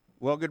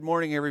Well, good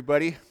morning,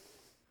 everybody.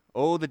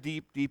 Oh, the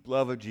deep, deep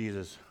love of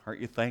Jesus.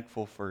 Aren't you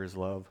thankful for his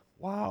love?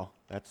 Wow,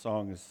 that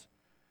song is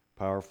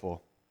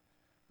powerful.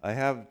 I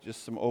have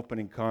just some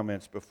opening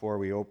comments before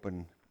we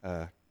open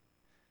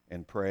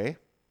and pray.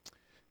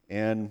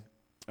 And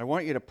I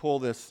want you to pull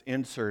this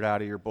insert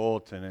out of your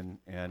bulletin,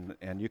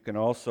 and you can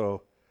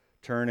also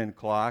turn in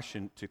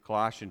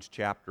Colossians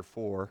chapter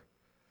 4,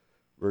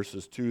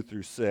 verses 2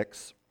 through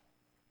 6.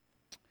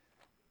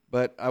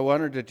 But I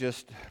wanted to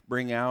just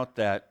bring out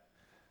that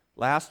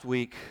last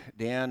week,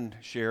 Dan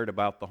shared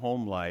about the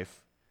home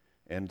life,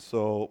 and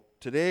so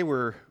today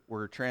we're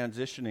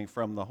transitioning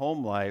from the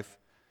home life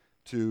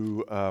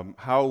to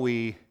how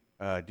we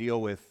deal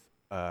with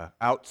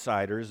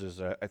outsiders, as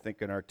I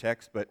think in our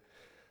text, but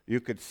you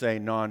could say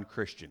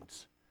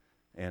non-Christians.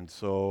 And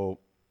so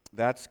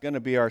that's going to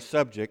be our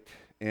subject.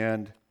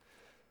 And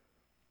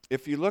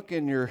if you look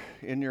in your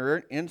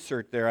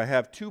insert there, I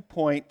have 2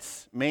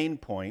 points, main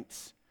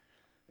points,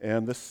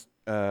 and this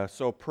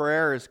so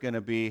prayer is going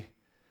to be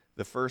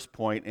the first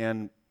point,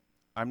 and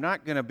I'm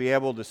not going to be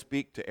able to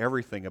speak to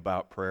everything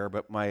about prayer,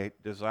 but my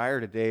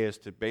desire today is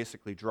to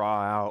basically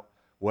draw out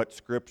what this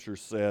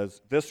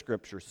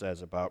Scripture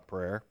says about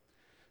prayer.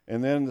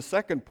 And then the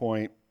second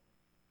point,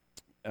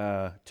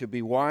 to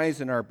be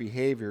wise in our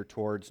behavior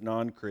towards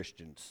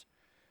non-Christians.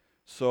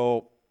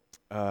 So,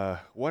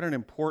 what an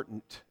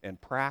important and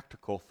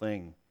practical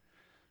thing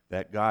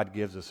that God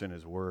gives us in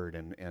His Word,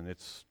 and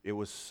it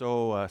was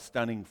so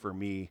stunning for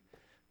me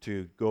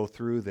to go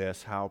through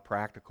this, how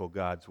practical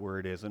God's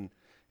Word is. And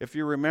if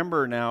you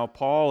remember now,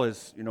 Paul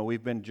is,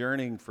 we've been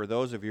journeying, for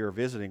those of you who are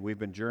visiting, we've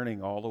been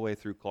journeying all the way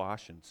through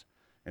Colossians.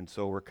 And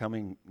so we're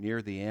coming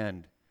near the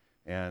end.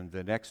 And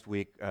the next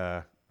week,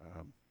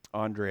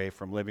 Andre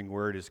from Living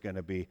Word is going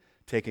to be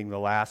taking the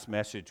last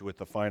message with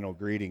the final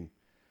greeting.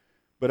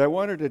 But I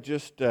wanted to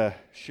just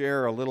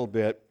share a little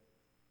bit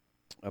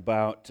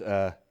about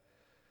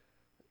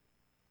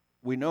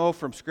we know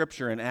from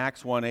Scripture in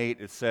Acts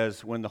 1:8, it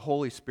says, when the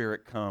Holy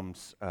Spirit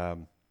comes,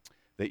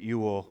 that you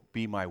will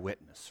be my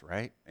witness,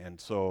 right? And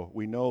so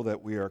we know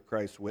that we are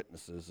Christ's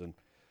witnesses. And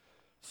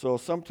so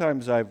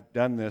sometimes I've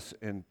done this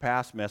in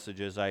past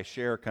messages. I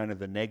share kind of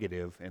the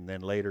negative, and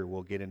then later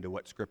we'll get into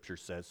what Scripture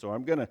says. So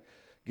I'm going to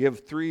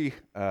give 3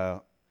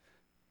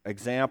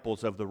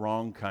 examples of the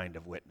wrong kind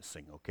of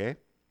witnessing, okay?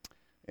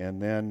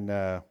 And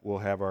then we'll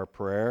have our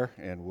prayer,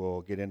 and we'll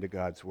get into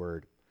God's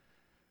Word.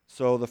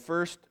 So the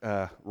first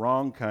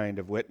wrong kind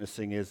of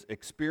witnessing is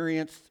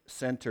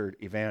experience-centered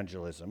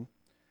evangelism,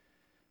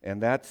 and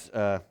that's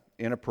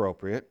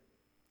inappropriate.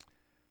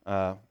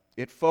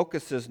 It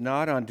focuses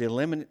not on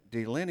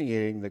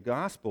delineating the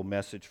gospel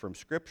message from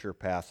Scripture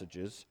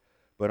passages,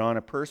 but on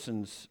a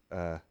person's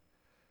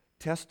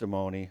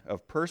testimony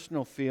of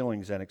personal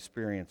feelings and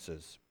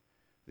experiences.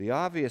 The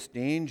obvious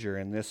danger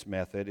in this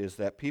method is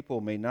that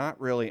people may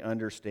not really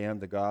understand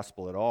the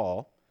gospel at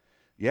all,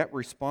 yet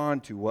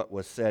respond to what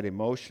was said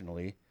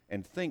emotionally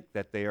and think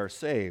that they are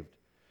saved.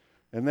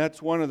 And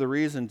that's one of the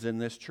reasons in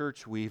this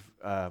church we've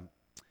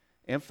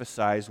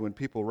emphasized when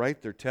people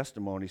write their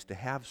testimonies to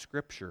have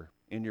Scripture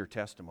in your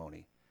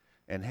testimony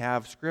and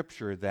have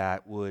Scripture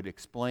that would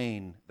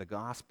explain the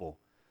gospel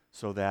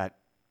so that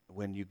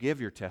when you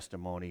give your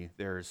testimony,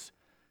 there's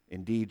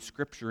indeed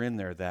Scripture in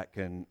there that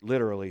can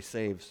literally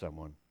save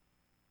someone.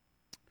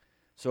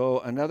 So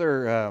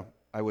another,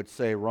 I would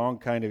say, wrong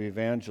kind of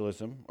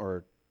evangelism,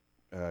 or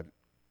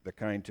the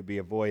kind to be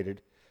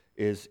avoided,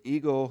 is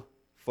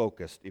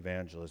ego-focused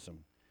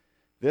evangelism.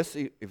 This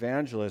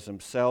evangelism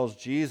sells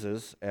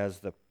Jesus as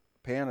the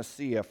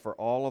panacea for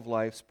all of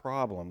life's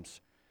problems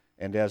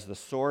and as the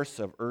source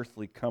of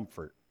earthly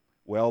comfort,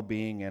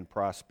 well-being, and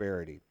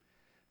prosperity.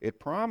 It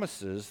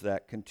promises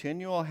that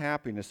continual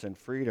happiness and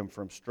freedom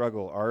from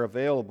struggle are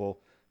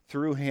available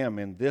through Him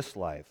in this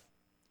life.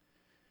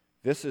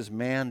 This is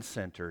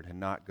man-centered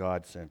and not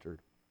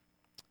God-centered.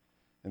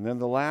 And then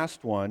the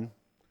last one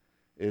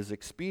is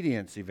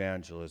expedience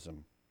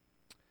evangelism.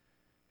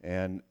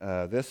 And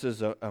this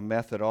is a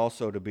method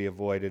also to be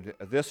avoided.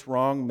 This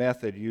wrong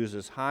method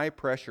uses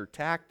high-pressure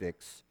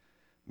tactics,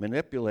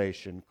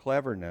 manipulation,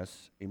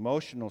 cleverness,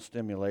 emotional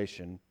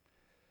stimulation,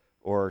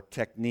 or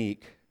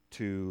technique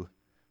to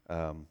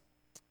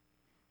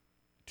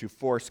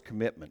force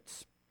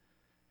commitments.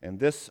 And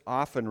this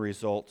often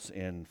results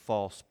in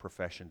false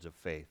professions of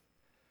faith.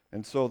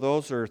 And so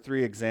those are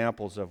 3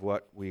 examples of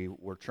what we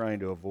were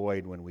trying to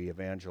avoid when we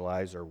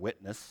evangelize or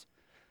witness.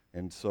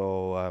 And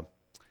so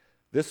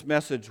this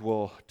message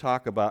will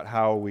talk about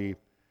how we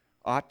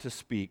ought to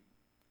speak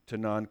to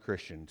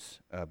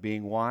non-Christians,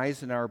 being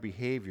wise in our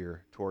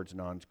behavior towards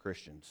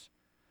non-Christians.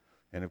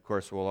 And of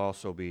course, we'll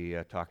also be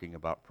talking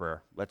about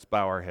prayer. Let's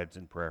bow our heads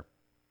in prayer.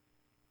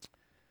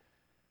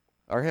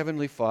 Our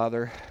Heavenly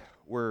Father,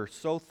 we're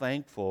so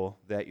thankful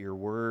that your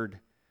Word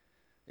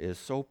is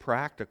so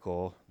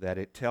practical that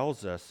it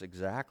tells us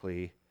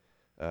exactly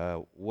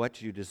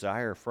what you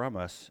desire from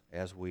us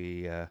as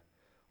we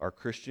are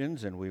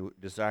Christians, and we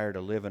desire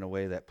to live in a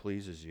way that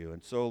pleases you.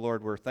 And so,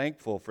 Lord, we're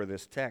thankful for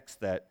this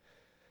text that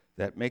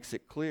makes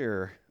it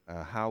clear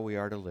how we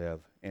are to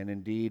live, and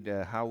indeed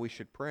how we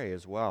should pray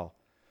as well.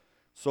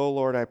 So,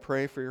 Lord, I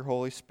pray for your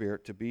Holy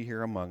Spirit to be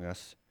here among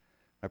us.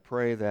 I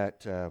pray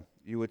that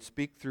you would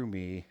speak through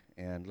me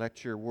and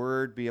let your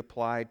word be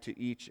applied to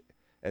each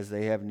as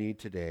they have need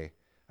today.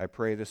 I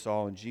pray this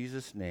all in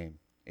Jesus' name.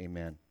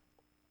 Amen.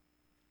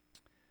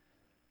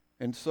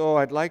 And so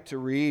I'd like to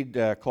read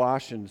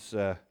Colossians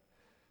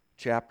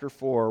chapter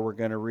 4. We're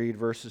going to read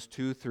verses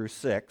 2 through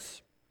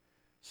 6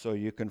 so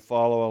you can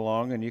follow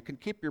along. And you can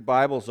keep your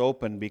Bibles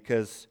open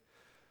because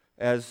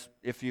as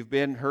if you've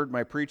heard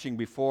my preaching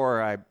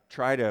before, I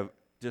try to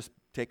just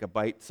take a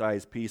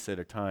bite-sized piece at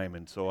a time.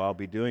 And so I'll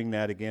be doing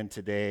that again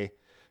today,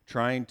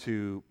 trying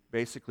to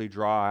basically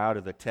draw out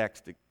of the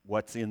text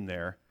what's in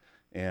there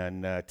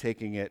and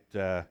taking it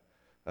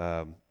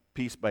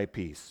piece by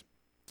piece.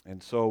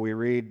 And so we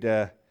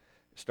read,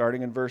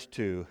 starting in verse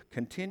 2,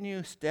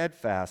 "Continue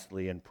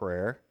steadfastly in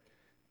prayer,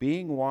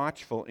 being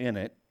watchful in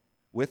it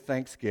with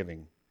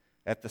thanksgiving.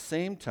 At the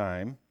same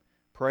time,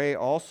 pray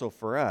also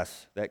for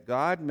us, that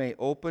God may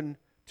open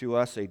to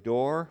us a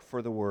door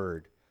for the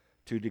word,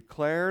 to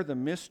declare the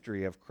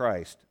mystery of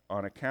Christ,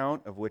 on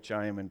account of which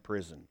I am in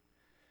prison,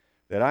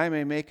 that I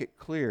may make it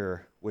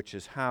clear which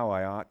is how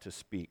I ought to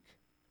speak.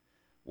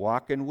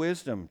 Walk in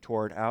wisdom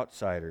toward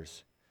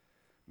outsiders,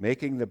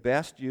 making the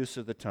best use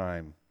of the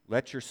time.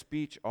 Let your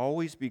speech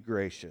always be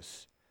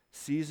gracious,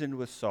 seasoned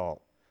with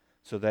salt,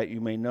 so that you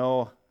may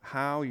know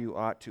how you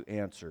ought to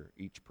answer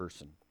each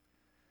person."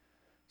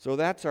 So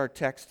that's our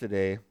text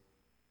today.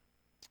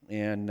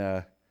 And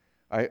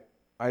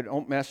I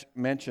don't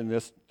mention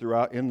this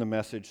throughout in the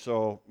message,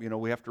 so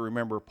we have to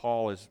remember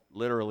Paul is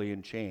literally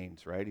in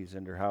chains, right? He's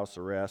under house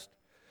arrest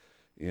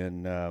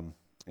in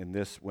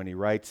this when he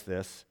writes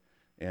this,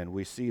 and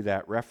we see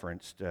that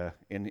referenced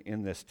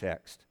in this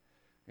text.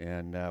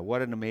 And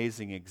what an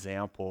amazing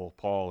example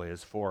Paul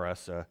is for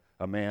us, a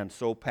man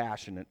so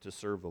passionate to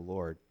serve the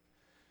Lord.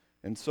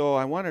 And so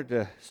I wanted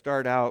to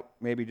start out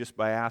maybe just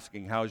by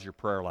asking, how's your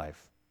prayer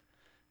life?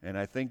 And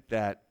I think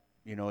that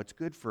it's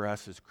good for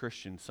us as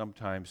Christians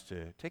sometimes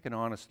to take an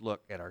honest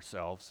look at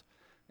ourselves,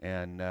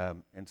 and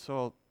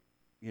so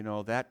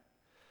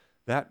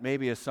that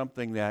maybe is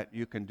something that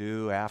you can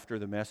do after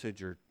the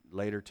message or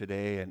later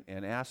today,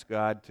 and ask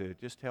God to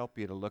just help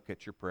you to look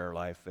at your prayer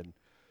life.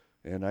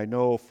 And I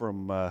know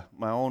from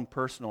my own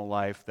personal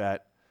life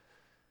that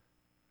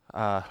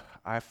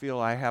I feel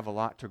I have a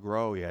lot to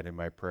grow yet in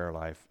my prayer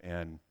life,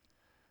 and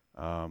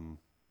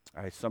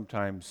I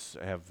sometimes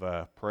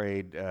have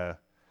prayed.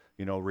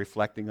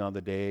 Reflecting on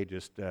the day,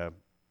 just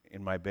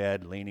in my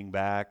bed, leaning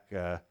back,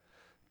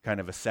 kind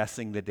of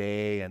assessing the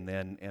day, and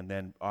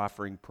then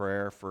offering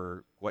prayer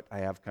for what I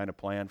have kind of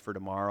planned for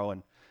tomorrow.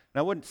 And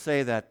I wouldn't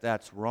say that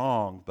that's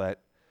wrong,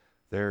 but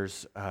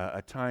there's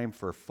a time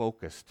for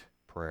focused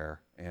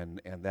prayer, and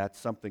that's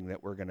something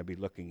that we're going to be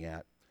looking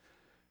at.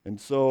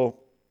 And so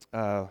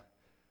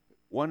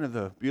one of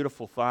the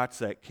beautiful thoughts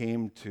that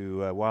came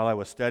to while I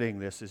was studying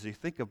this is you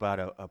think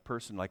about a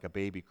person like a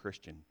baby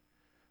Christian.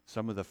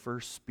 Some of the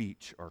first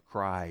speech or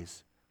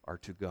cries are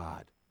to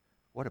God.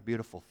 What a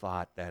beautiful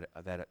thought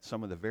that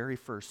some of the very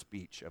first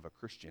speech of a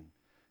Christian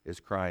is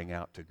crying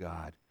out to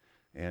God.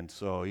 And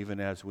so even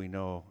as we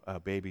know,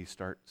 babies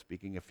start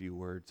speaking a few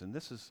words, and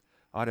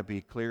ought to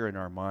be clear in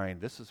our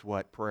mind. This is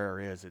what prayer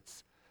is.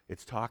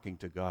 It's talking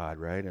to God,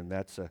 right? And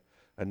that's a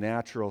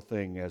natural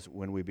thing as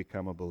when we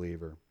become a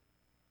believer.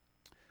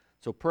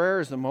 So prayer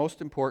is the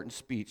most important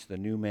speech the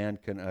new man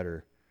can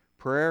utter.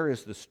 Prayer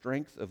is the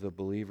strength of the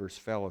believer's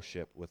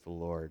fellowship with the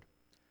Lord.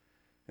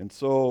 And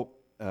so,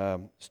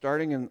 I'm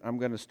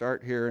going to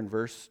start here in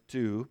verse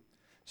 2,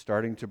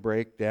 starting to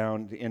break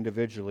down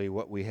individually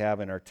what we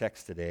have in our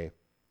text today.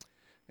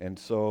 And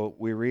so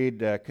we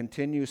read,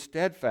 "Continue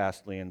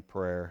steadfastly in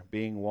prayer,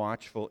 being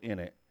watchful in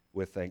it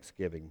with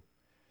thanksgiving."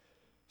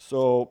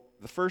 So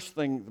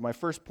my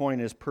first point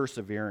is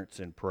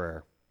perseverance in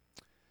prayer.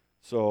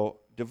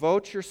 So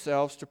devote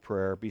yourselves to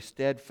prayer, be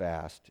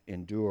steadfast,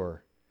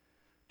 endure.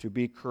 To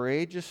be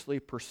courageously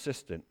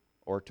persistent,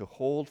 or to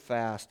hold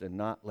fast and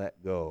not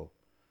let go.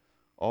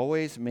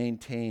 Always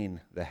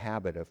maintain the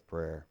habit of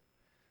prayer.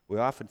 We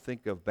often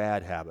think of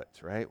bad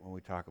habits, right, when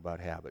we talk about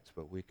habits,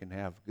 but we can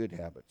have good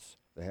habits,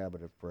 the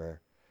habit of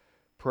prayer.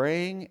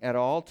 Praying at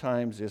all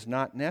times is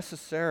not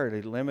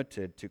necessarily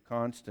limited to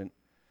constant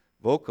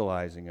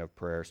vocalizing of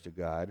prayers to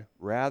God.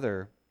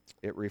 Rather,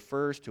 it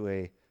refers to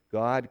a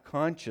God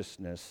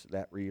consciousness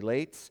that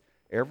relates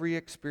every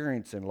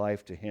experience in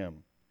life to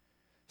Him.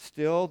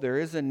 Still, there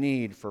is a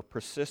need for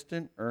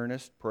persistent,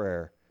 earnest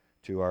prayer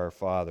to our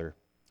Father.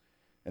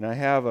 And I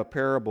have a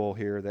parable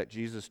here that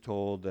Jesus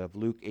told of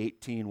Luke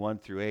 18, 1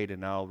 through 8,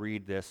 and I'll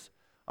read this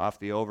off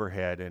the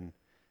overhead, and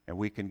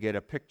we can get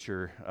a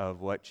picture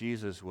of what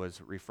Jesus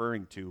was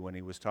referring to when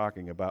he was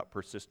talking about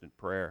persistent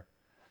prayer.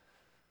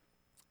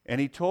 "And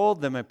he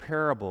told them a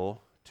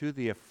parable to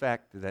the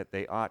effect that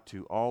they ought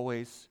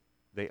always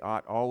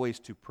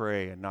to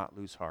pray and not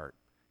lose heart.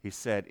 He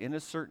said, in a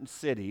certain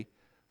city,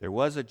 there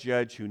was a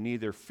judge who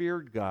neither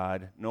feared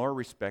God nor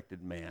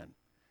respected man.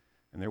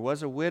 And there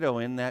was a widow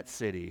in that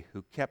city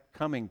who kept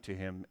coming to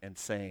him and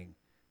saying,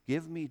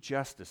 'Give me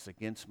justice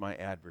against my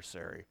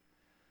adversary.'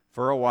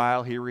 For a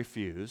while he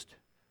refused,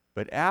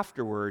 but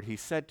afterward he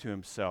said to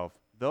himself,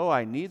 'Though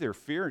I neither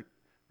fear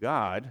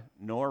God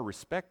nor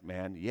respect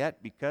man,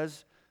 yet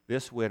because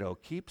this widow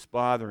keeps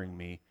bothering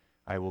me,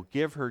 I will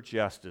give her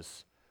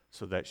justice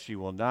so that she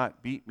will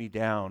not beat me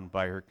down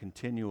by her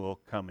continual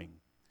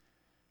coming.'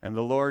 And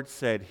the Lord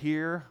said,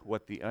 'Hear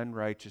what the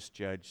unrighteous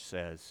judge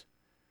says.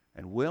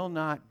 And will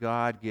not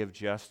God give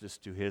justice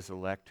to his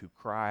elect who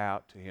cry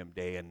out to him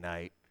day and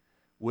night?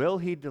 Will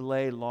he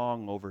delay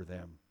long over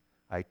them?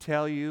 I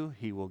tell you,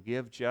 he will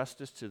give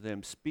justice to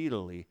them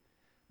speedily.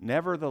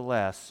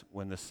 Nevertheless,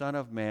 when the Son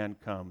of Man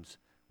comes,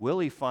 will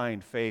he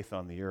find faith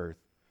on the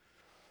earth?'"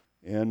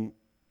 And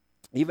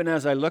even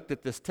as I looked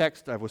at this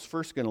text, I was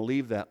first going to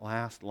leave that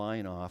last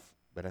line off,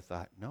 but I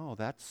thought, no,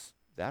 that's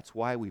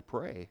why we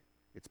pray.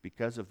 It's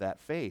because of that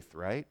faith,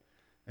 right?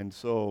 And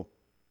so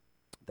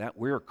that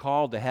we're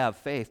called to have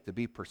faith, to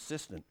be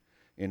persistent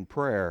in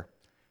prayer.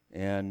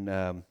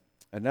 And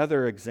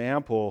another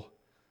example,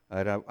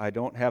 I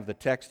don't have the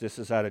text, this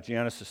is out of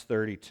Genesis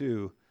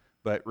 32,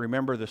 but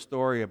remember the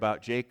story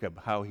about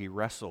Jacob, how he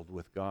wrestled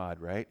with God,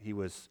 right? He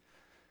was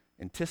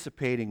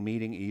anticipating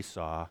meeting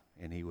Esau,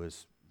 and he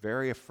was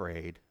very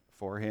afraid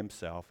for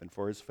himself and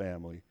for his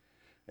family.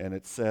 And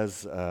it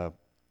says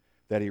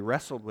that he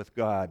wrestled with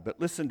God. But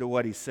listen to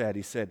what he said.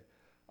 He said,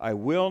 "I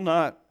will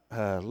not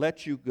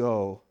let you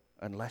go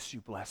unless you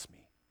bless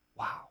me."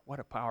 Wow, what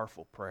a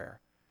powerful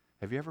prayer.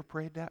 Have you ever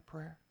prayed that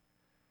prayer?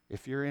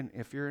 If you're in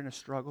a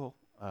struggle,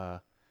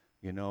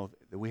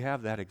 we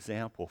have that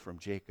example from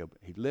Jacob.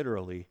 He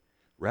literally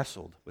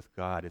wrestled with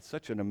God. It's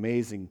such an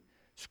amazing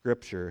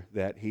scripture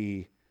that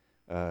he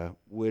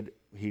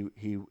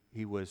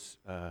was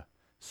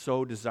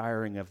so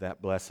desiring of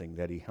that blessing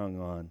that he hung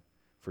on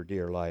for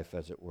dear life,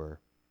 as it were.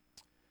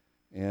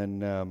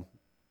 And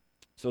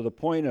so the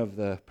point of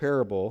the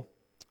parable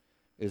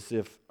is,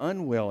 if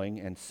unwilling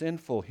and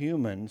sinful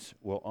humans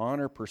will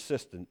honor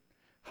persistent,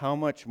 how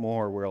much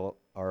more will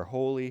our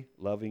holy,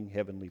 loving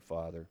Heavenly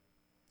Father?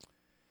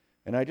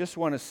 And I just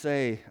want to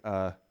say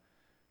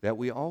that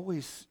we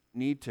always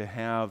need to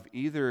have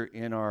either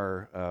in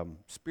our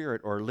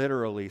spirit or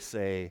literally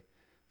say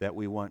that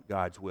we want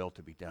God's will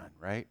to be done,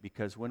 right?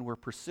 Because when we're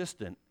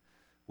persistent,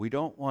 we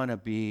don't want to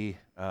be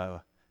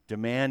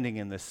demanding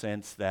in the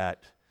sense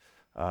that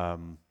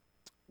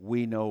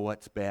we know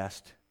what's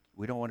best.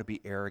 We don't want to be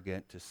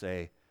arrogant to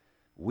say,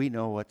 we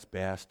know what's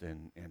best,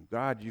 and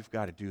God, you've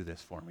got to do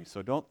this for me.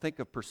 So don't think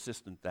of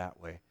persistent that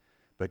way,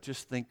 but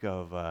just think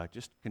of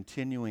just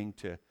continuing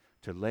to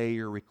lay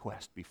your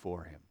request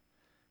before Him.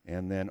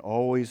 And then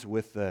always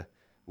with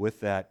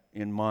that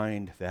in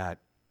mind, that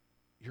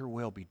your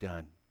will be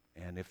done.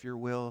 And if your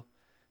will,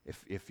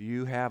 if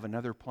you have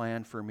another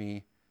plan for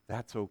me,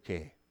 that's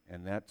okay.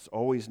 And that's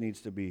always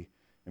needs to be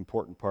an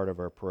important part of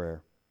our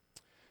prayer.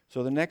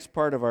 So the next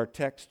part of our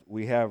text,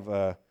 we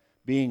have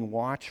being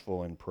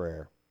watchful in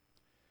prayer.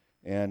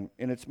 And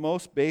in its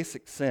most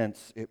basic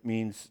sense, it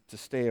means to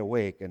stay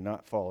awake and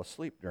not fall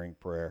asleep during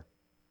prayer.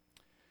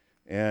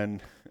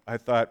 And I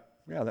thought,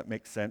 yeah, that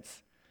makes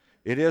sense.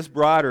 It is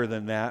broader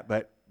than that,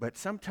 but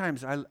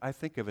sometimes I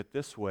think of it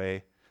this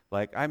way,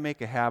 like I make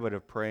a habit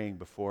of praying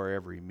before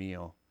every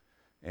meal.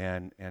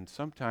 And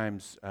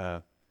sometimes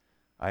I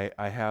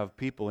have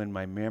people in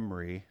my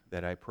memory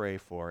that I pray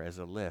for as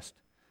a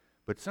list.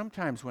 But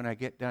sometimes when I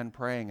get done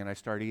praying and I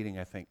start eating,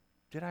 I think,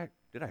 did I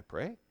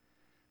pray?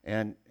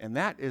 And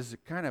that is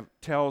kind of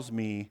tells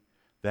me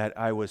that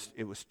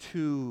it was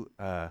too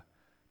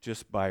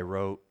just by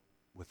rote,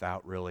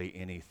 without really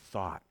any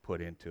thought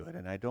put into it.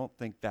 And I don't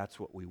think that's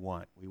what we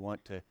want. We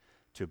want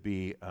to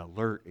be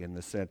alert in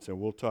the sense, and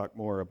we'll talk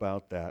more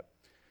about that.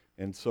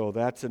 And so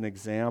that's an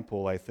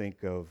example, I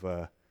think, of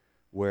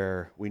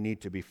where we need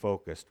to be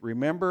focused.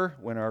 Remember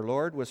when our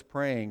Lord was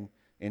praying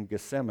in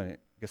Gethsemane,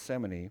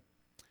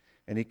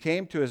 and He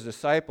came to His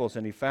disciples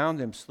and He found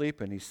them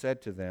sleeping. He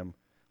said to them,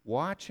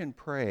 "Watch and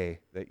pray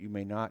that you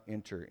may not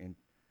enter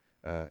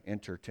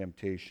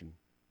temptation."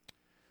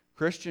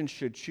 Christians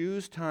should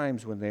choose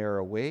times when they are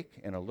awake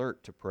and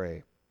alert to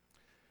pray.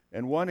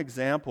 And one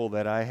example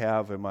that I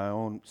have in my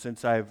own,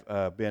 since I've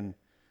been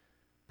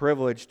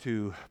privileged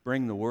to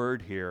bring the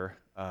Word here,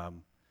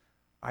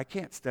 I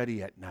can't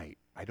study at night.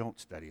 I don't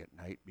study at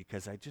night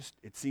because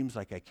it seems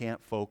like I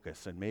can't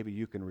focus. And maybe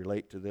you can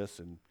relate to this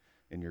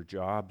in your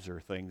jobs or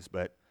things.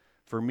 But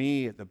for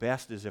me, the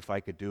best is if I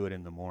could do it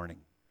in the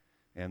morning.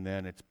 And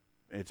then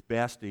it's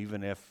best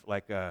even if,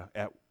 like,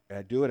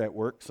 I do it at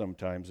work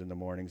sometimes in the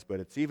mornings, but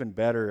it's even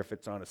better if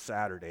it's on a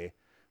Saturday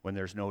when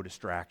there's no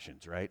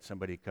distractions, right?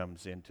 Somebody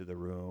comes into the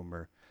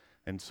room,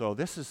 and so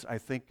this is, I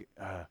think,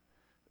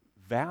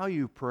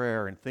 value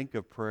prayer and think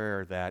of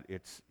prayer that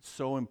it's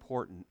so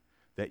important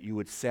that you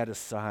would set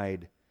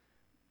aside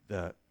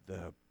the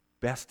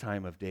best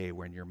time of day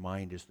when your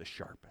mind is the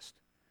sharpest,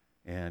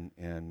 and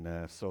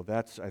so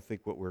that's, I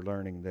think, what we're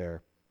learning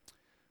there.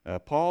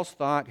 Paul's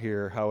thought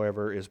here,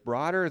 however, is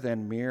broader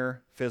than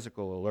mere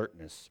physical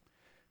alertness.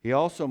 He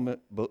also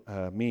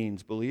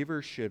means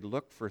believers should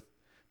look for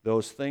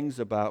those things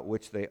about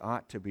which they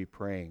ought to be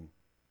praying.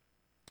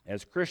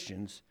 As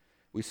Christians,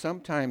 we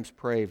sometimes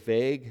pray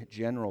vague,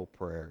 general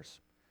prayers.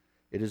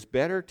 It is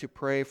better to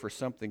pray for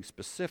something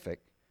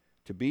specific.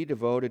 To be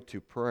devoted to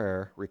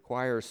prayer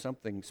requires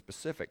something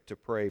specific to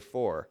pray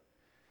for.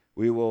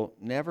 We will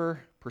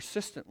never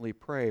persistently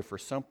pray for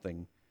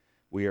something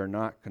we are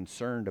not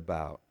concerned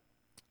about.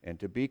 And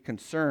to be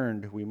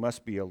concerned, we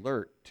must be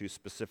alert to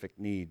specific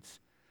needs.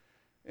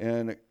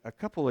 And a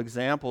couple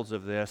examples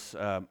of this,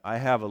 I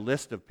have a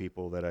list of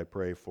people that I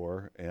pray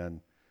for, and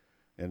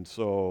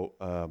so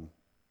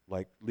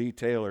like Lee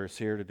Taylor's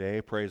here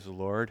today, praise the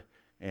Lord,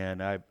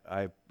 and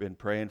I've been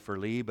praying for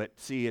Lee, but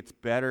see, it's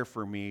better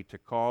for me to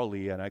call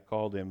Lee, and I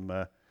called him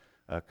a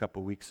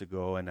couple weeks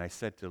ago, and I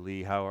said to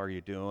Lee, how are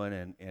you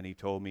doing? And he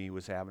told me he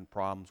was having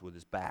problems with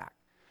his back,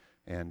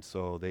 and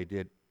so they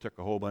took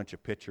a whole bunch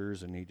of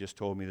pictures, and he just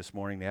told me this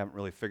morning they haven't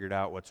really figured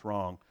out what's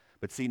wrong.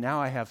 But see,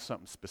 now I have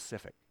something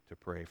specific to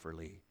pray for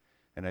Lee.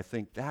 And I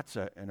think that's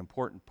an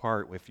important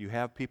part. If you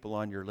have people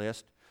on your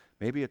list,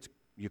 maybe it's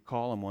you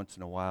call them once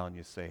in a while and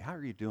you say, how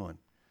are you doing?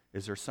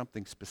 Is there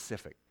something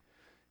specific?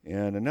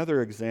 And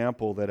another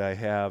example that I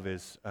have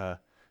is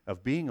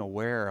of being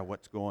aware of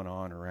what's going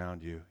on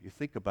around you. You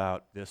think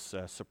about this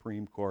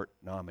Supreme Court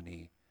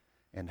nominee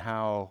and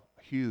how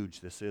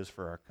huge this is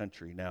for our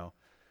country. Now,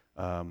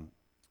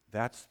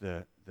 that's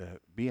the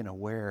being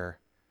aware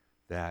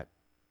that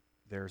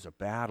there's a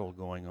battle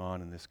going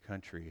on in this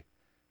country,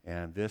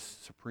 and this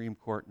Supreme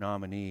Court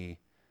nominee,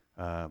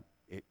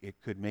 it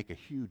could make a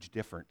huge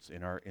difference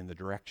in the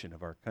direction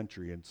of our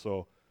country. And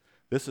so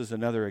this is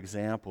another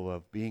example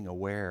of being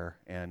aware,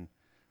 and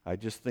I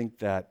just think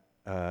that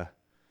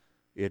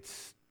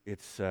it's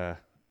a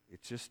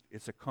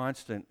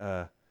constant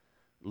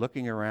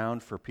looking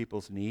around for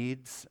people's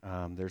needs.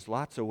 There's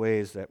lots of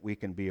ways that we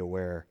can be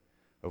aware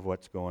of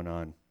what's going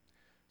on.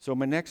 So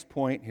my next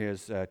point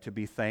is to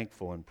be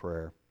thankful in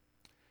prayer.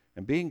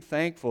 And being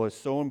thankful is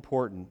so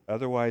important.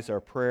 Otherwise, our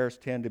prayers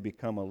tend to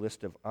become a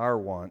list of our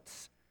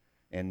wants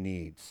and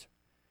needs.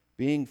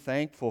 Being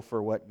thankful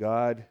for what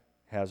God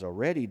has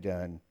already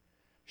done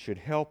should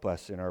help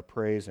us in our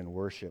praise and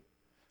worship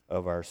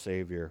of our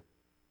Savior.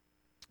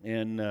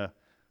 And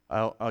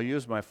I'll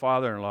use my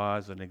father-in-law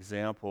as an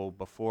example.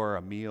 Before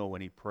a meal, when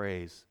he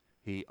prays,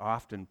 he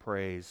often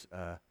prays,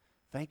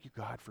 thank you,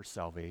 God, for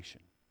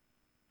salvation.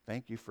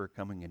 Thank you for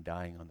coming and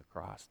dying on the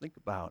cross. Think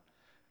about,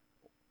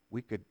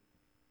 we could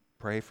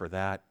pray for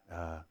that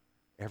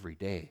every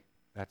day.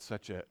 That's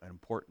such an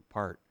important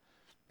part.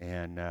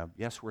 And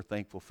yes, we're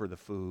thankful for the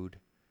food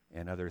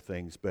and other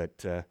things,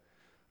 but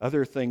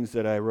other things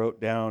that I wrote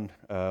down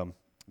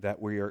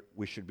that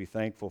we should be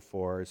thankful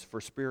for is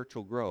for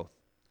spiritual growth.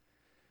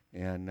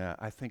 And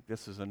I think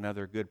this is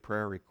another good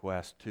prayer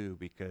request too,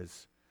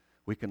 because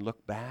we can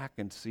look back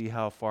and see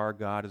how far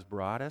God has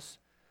brought us,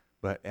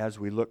 but as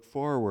we look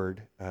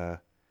forward,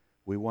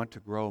 we want to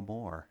grow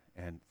more.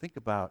 And think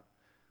about,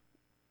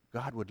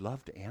 God would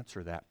love to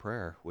answer that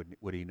prayer,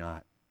 would he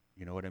not?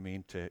 You know what I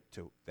mean? To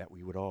that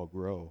we would all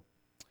grow.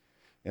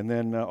 And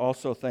then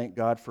also thank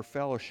God for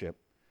fellowship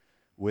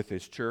with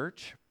his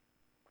church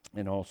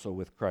and also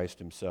with Christ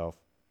himself.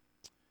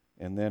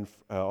 And then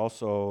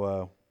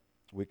also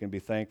we can be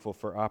thankful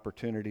for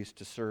opportunities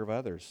to serve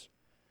others,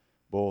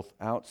 both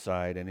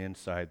outside and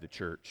inside the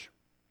church.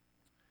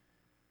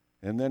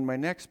 And then my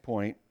next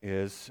point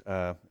is,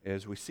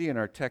 as we see in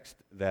our text,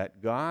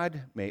 that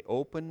God may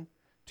open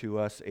to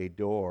us a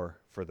door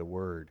for the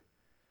word.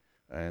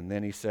 And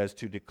then he says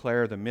to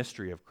declare the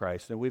mystery of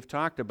Christ. And we've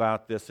talked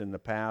about this in the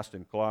past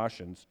in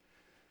Colossians.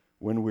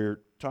 When we're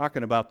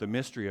talking about the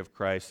mystery of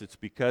Christ, it's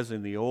because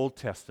in the Old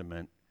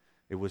Testament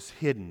it was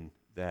hidden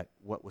that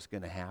what was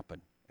going to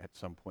happen at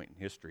some point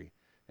in history.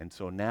 And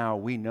so now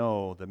we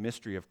know the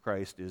mystery of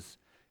Christ is,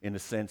 in a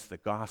sense, the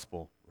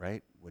gospel,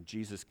 right? When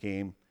Jesus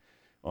came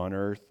on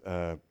earth,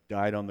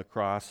 died on the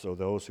cross so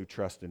those who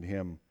trust in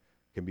him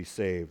can be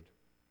saved.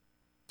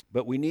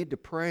 But we need to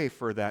pray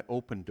for that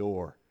open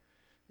door.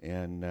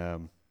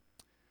 And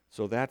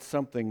so that's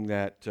something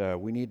that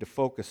we need to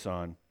focus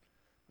on.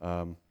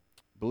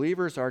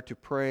 Believers are to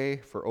pray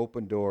for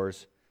open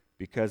doors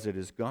because it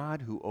is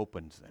God who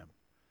opens them.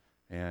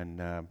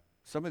 And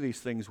some of these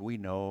things we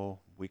know,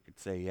 we could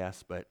say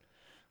yes, but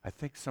I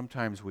think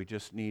sometimes we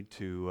just need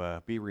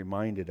to be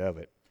reminded of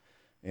it.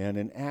 And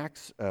in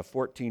Acts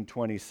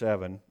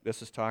 14:27,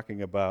 this is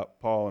talking about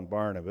Paul and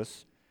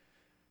Barnabas.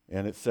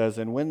 And it says,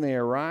 and when they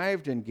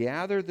arrived and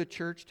gathered the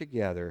church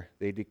together,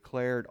 they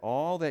declared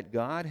all that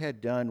God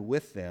had done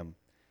with them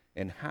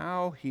and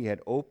how he had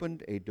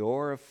opened a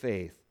door of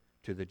faith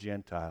to the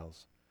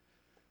Gentiles.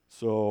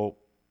 So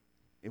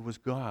it was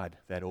God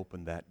that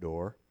opened that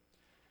door.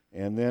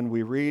 And then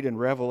we read in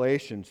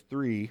Revelations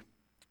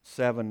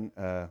 3:7,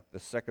 the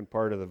second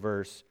part of the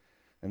verse,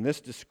 and this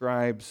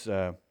describes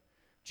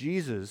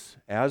Jesus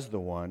as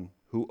the one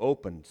who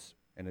opens,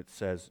 and it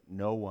says,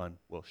 no one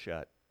will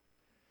shut.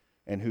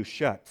 And who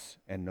shuts,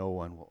 and no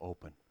one will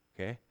open.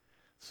 Okay?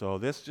 So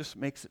this just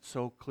makes it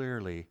so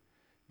clearly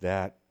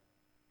that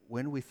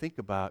when we think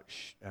about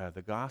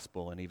the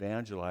gospel and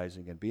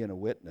evangelizing and being a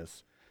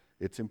witness,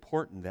 it's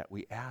important that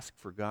we ask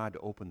for God to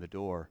open the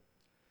door.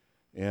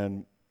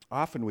 And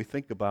often we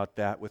think about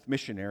that with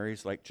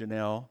missionaries like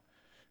Janelle,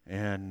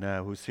 and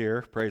who's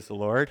here, praise the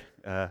Lord,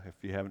 if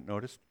you haven't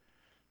noticed.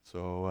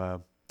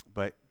 So,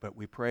 but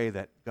we pray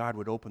that God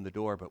would open the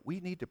door, but we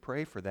need to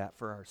pray for that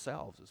for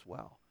ourselves as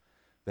well,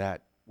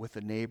 that with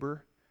a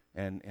neighbor,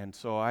 and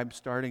so I'm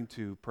starting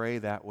to pray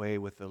that way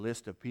with the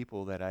list of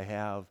people that I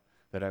have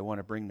that I want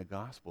to bring the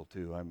gospel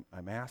to.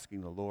 I'm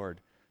asking the Lord,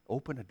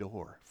 open a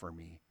door for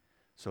me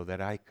so that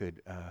I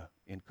could,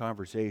 in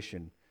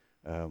conversation,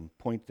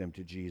 point them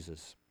to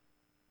Jesus.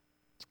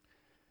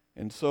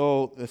 And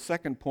so the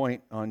second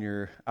point on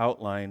your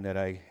outline that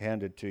I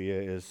handed to you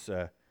is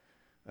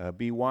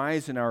be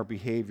wise in our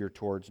behavior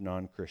towards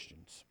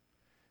non-Christians.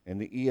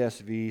 And the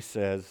ESV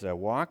says,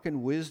 walk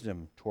in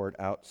wisdom toward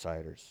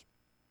outsiders.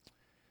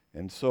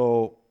 And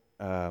so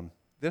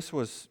this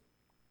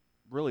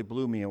really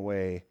blew me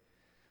away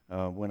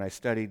when I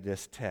studied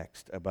this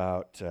text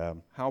about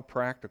how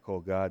practical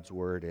God's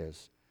Word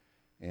is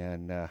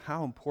and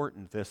how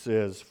important this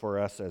is for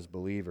us as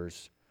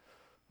believers.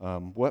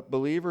 What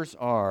believers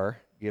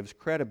are gives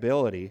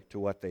credibility to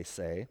what they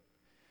say.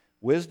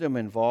 Wisdom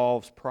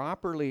involves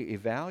properly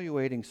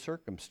evaluating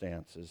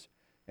circumstances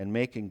and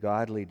making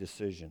godly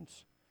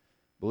decisions.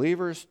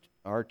 Believers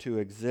are to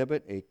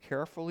exhibit a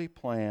carefully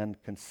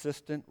planned,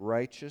 consistent,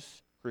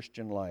 righteous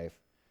Christian life.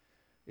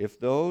 If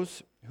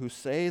those who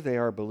say they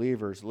are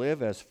believers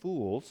live as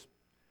fools,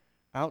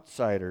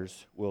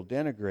 outsiders will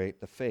denigrate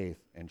the faith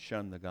and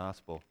shun the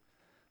gospel.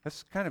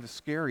 That's kind of a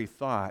scary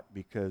thought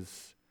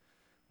because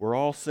we're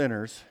all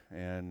sinners,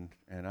 and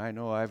I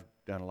know I've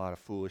done a lot of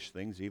foolish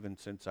things even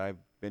since I've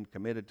been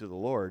committed to the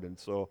Lord. And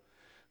so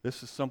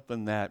this is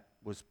something that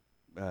was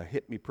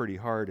hit me pretty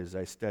hard as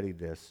I studied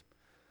this.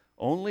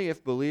 Only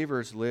if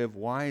believers live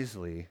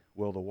wisely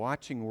will the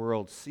watching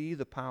world see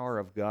the power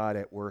of God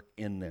at work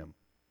in them.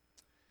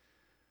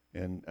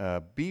 And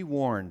be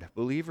warned,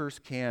 believers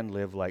can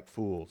live like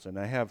fools. And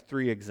I have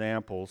 3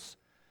 examples.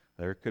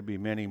 There could be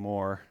many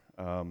more.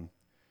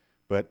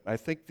 But I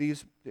think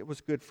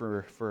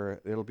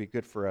it'll be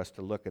good for us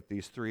to look at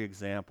these 3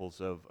 examples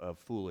of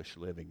foolish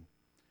living.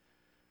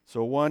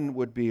 So one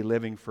would be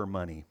living for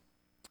money.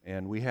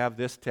 And we have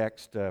this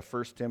text,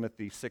 1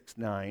 Timothy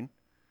 6:9,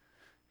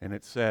 and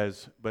it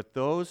says, "But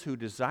those who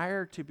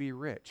desire to be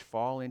rich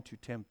fall into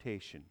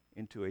temptation,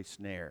 into a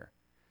snare,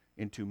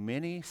 into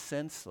many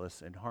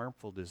senseless and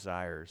harmful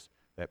desires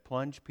that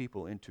plunge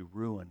people into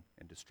ruin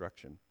and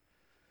destruction."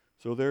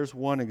 So there's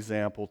one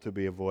example to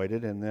be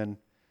avoided, and then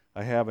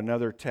I have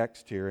another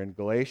text here in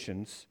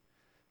Galatians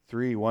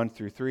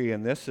 3:1-3,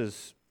 and this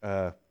is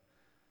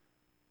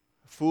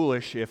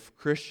foolish if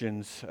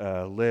Christians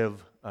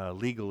live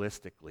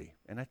legalistically.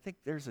 And I think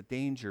there's a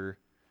danger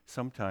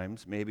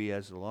sometimes, maybe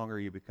as the longer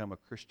you become a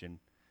Christian,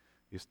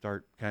 you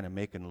start kind of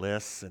making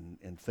lists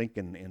and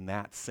thinking in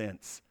that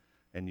sense,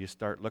 and you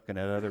start looking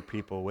at other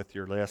people with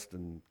your list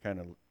and kind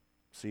of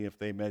see if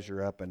they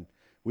measure up, and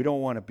we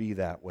don't want to be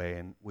that way.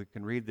 And we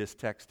can read this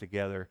text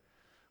together.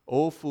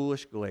 "O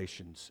foolish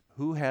Galatians,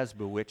 who has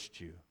bewitched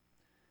you?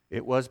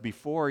 It was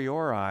before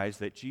your eyes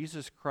that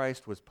Jesus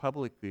Christ was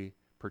publicly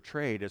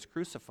portrayed as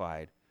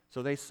crucified."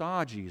 So they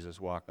saw Jesus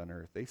walk on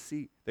earth.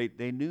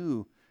 They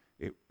knew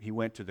he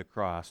went to the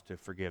cross to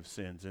forgive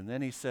sins. And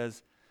then he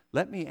says,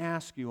 "Let me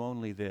ask you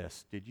only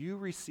this. Did you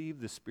receive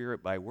the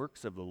Spirit by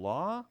works of the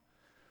law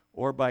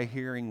or by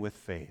hearing with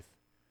faith?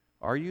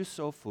 Are you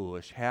so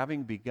foolish?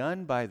 Having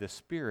begun by the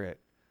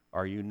Spirit,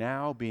 are you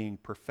now being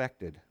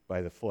perfected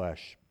by the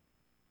flesh?"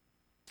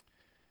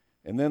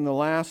 And then the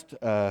last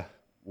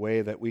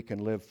way that we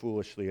can live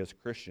foolishly as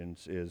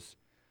Christians is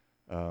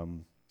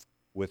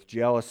with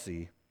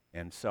jealousy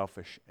and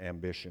selfish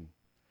ambition.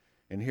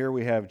 And here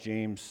we have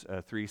James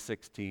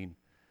 3:16.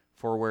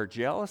 "For where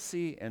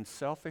jealousy and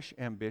selfish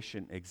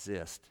ambition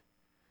exist,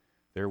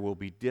 there will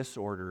be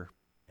disorder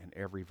and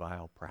every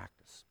vile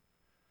practice."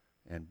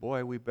 And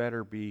boy, we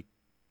better be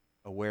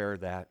aware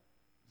that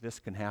this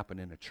can happen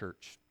in a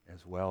church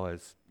as well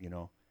as,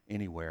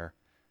 anywhere.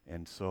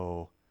 And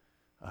so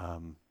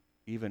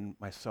even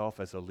myself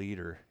as a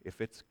leader,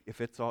 if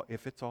it's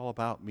all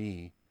about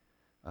me,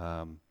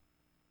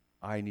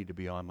 I need to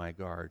be on my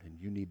guard, and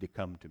you need to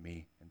come to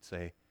me and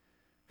say,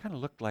 "Kind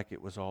of looked like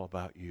it was all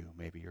about you,"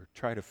 maybe, or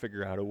try to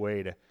figure out a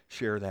way to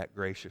share that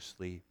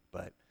graciously.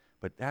 But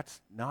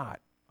that's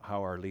not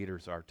how our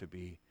leaders are to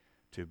be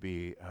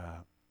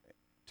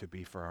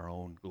for our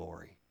own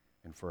glory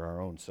and for our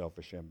own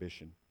selfish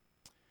ambition.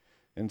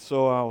 And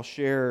so I'll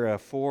share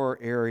 4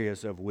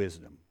 areas of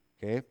wisdom.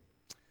 Okay,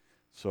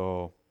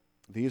 so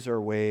these are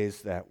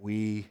ways that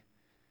we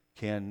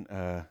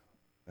can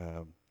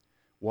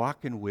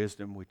walk in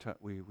wisdom.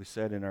 We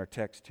said in our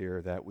text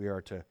here that we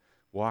are to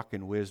walk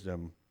in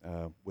wisdom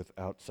with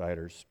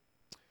outsiders.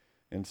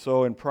 And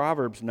so in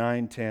Proverbs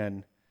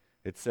 9:10,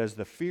 it says,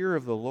 "The fear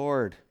of the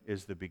Lord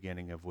is the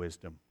beginning of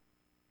wisdom,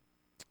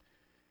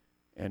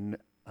 and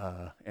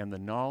the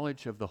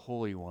knowledge of the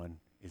Holy One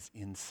is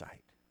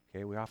insight."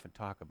 Okay, we often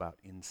talk about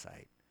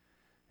insight.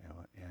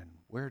 And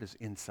where does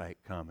insight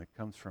come? It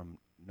comes from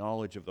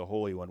knowledge of the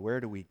Holy One. Where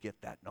do we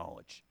get that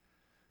knowledge?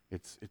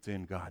 It's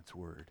in God's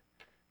Word.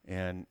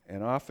 And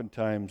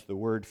oftentimes the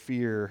word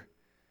fear,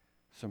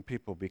 some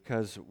people,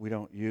 because we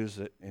don't use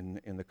it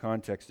in the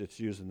context it's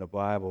used in the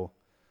Bible,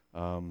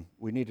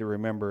 we need to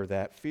remember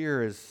that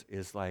fear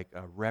is like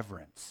a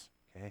reverence,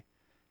 okay?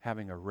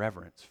 Having a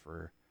reverence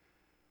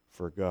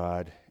for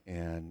God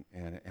and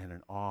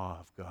an awe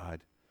of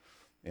God.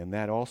 And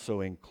that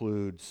also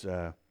includes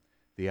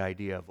the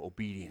idea of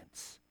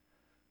obedience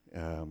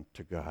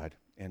to God.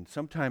 And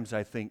sometimes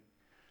I think,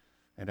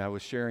 and I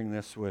was sharing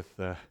this with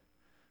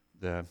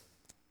the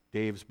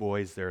Dave's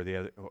boys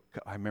there,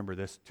 I remember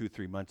this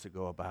 2-3 months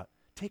ago, about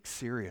take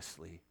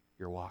seriously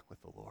your walk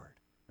with the Lord.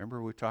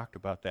 Remember we talked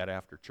about that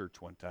after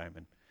church one time,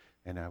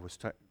 and I was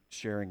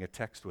sharing a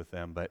text with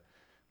them, but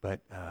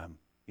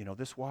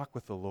this walk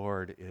with the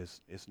Lord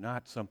is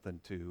not something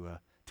to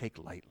take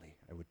lightly,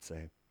 I would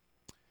say.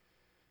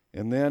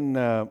 And then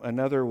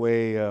another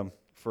way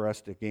for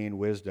us to gain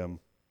wisdom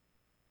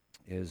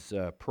is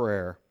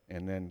prayer.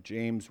 And then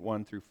James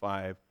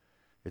 1-5,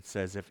 it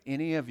says, if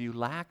any of you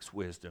lacks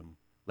wisdom,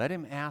 let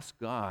him ask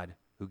God,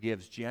 who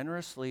gives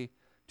generously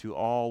to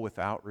all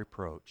without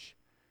reproach,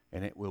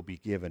 and it will be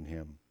given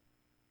him.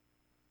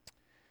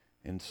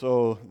 And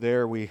so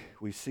there we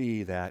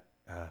see that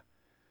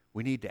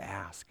we need to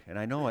ask. And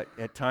I know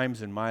at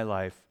times in my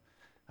life,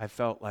 I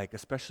felt like,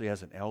 especially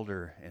as an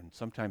elder, and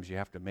sometimes you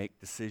have to make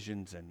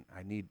decisions, and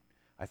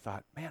I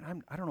thought,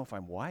 man, I don't know if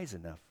I'm wise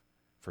enough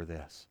for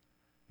this,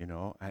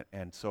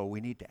 and so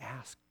we need to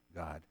ask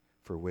God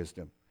for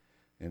wisdom.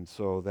 And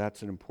so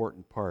that's an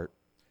important part.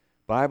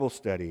 Bible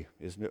study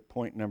is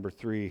point number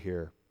 3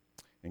 here.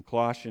 In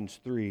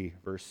Colossians 3,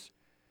 verse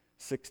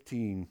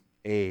 16a,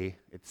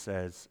 it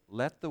says,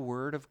 let the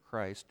word of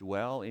Christ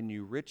dwell in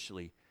you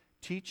richly,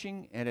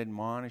 teaching and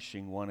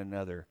admonishing one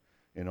another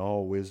in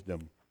all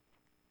wisdom.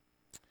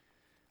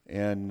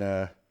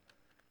 And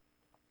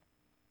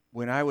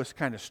when I was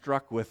kind of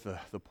struck with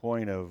the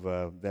point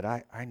of that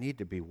I need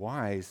to be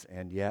wise,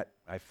 and yet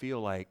I feel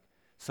like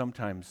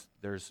sometimes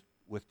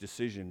with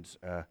decisions,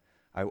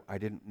 I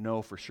didn't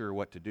know for sure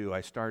what to do.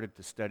 I started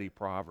to study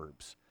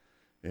Proverbs.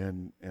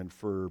 And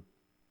for,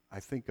 I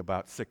think,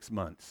 about 6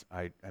 months,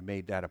 I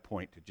made that a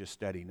point to just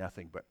study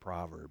nothing but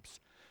Proverbs.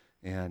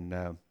 And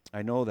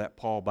I know that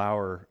Paul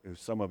Bauer, who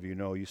some of you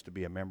know, used to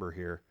be a member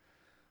here.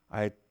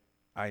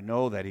 I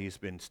know that he's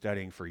been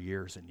studying for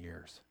years and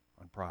years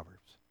on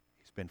Proverbs.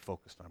 He's been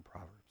focused on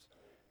Proverbs.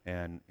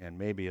 And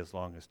maybe as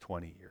long as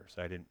 20 years.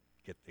 I didn't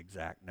get the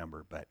exact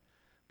number,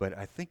 but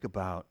I think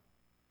about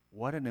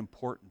what an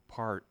important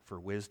part for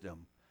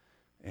wisdom.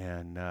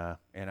 And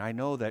I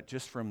know that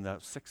just from the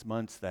 6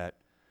 months that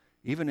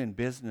even in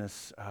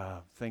business,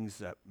 things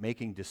that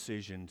making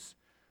decisions,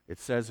 it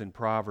says in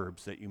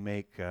Proverbs that you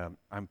make,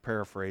 I'm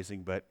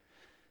paraphrasing, but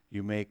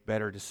you make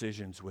better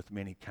decisions with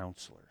many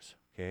counselors.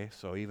 Okay,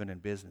 so even in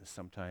business,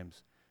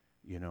 sometimes,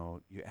 you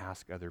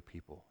ask other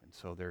people, and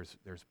so there's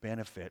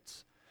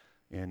benefits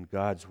in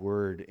God's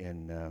word,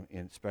 in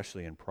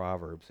especially in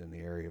Proverbs, in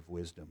the area of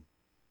wisdom.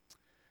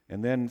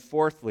 And then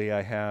fourthly,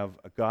 I have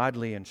a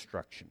godly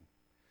instruction.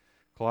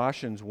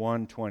 Colossians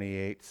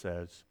 1:28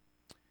 says,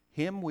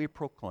 him we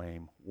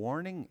proclaim,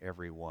 warning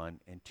everyone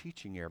and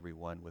teaching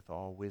everyone with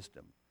all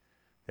wisdom,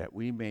 that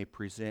we may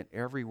present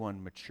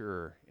everyone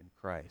mature in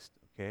Christ.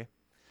 Okay?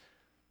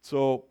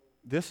 So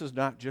this is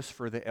not just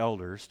for the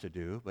elders to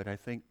do, but I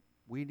think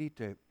we need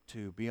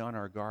to be on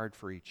our guard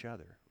for each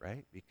other,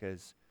 right?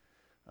 Because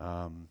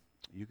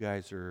you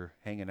guys are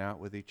hanging out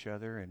with each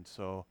other, and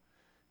so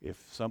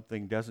if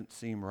something doesn't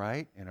seem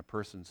right in a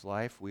person's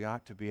life, we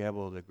ought to be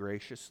able to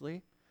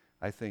graciously,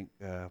 I think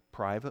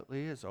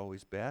privately is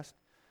always best,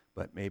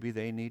 but maybe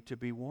they need to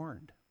be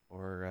warned.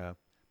 Or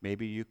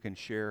maybe you can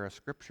share a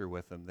scripture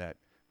with them that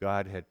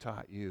God had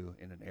taught you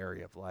in an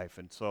area of life.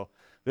 And so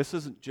this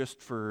isn't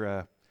just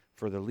for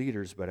the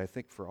leaders, but I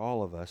think for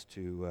all of us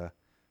to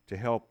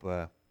help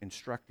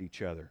instruct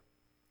each other.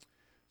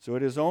 So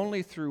it is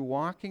only through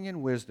walking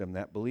in wisdom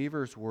that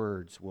believers'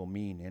 words will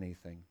mean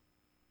anything.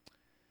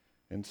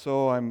 And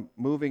so I'm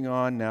moving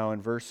on now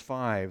in verse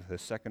 5, the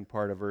second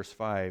part of verse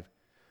 5,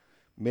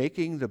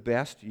 making the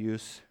best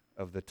use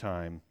of the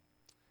time.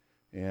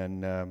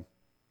 And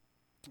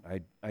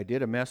I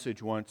did a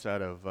message once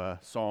out of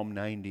Psalm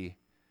 90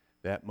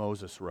 that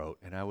Moses wrote,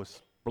 and I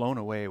was blown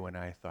away when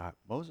I thought,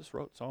 Moses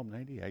wrote Psalm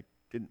 90? I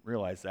didn't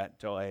realize that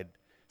until I had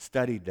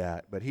studied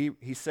that. But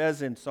he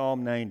says in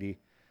Psalm 90,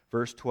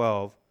 verse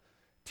 12,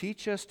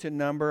 teach us to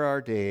number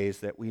our days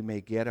that we may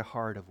get a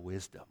heart of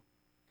wisdom.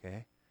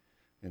 Okay?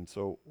 And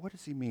so what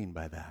does he mean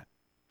by that?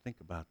 Think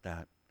about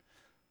that.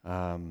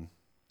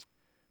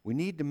 We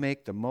need to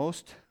make the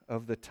most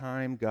of the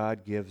time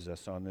God gives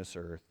us on this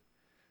earth.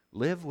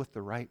 Live with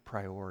the right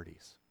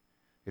priorities.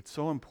 It's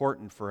so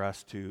important for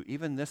us to,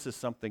 even this is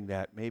something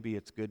that maybe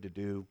it's good to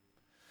do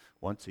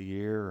once a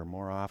year or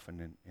more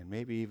often, and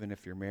maybe even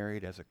if you're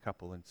married as a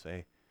couple, and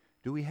say,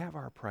 do we have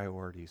our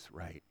priorities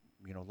right?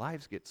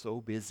 Lives get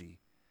so busy,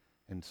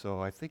 And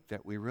so I think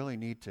that we really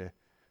need to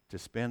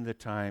spend the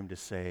time to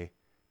say,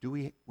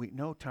 we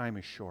know time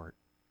is short.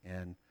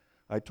 And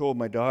I told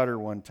my daughter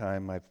one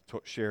time, I've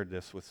shared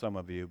this with some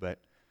of you, but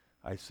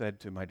I said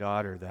to my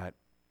daughter that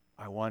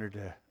I wanted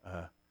to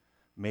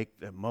make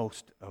the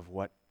most of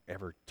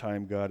whatever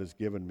time God has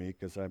given me,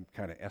 because I'm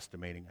kind of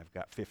estimating I've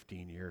got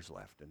 15 years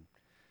left. And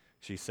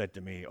she said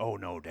to me, "Oh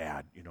no,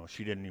 Dad,"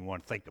 she didn't even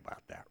want to think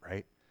about that,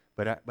 right?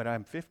 But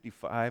I'm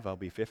 55. I'll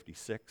be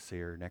 56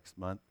 here next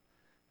month,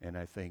 and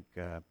I think,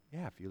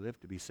 if you live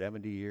to be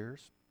 70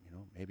 years,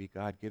 maybe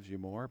God gives you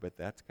more, but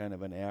that's kind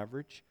of an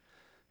average.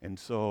 And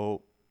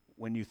so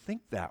when you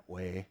think that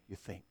way, you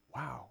think,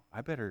 wow,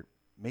 I better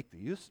make the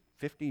use.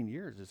 15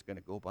 years is going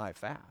to go by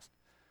fast.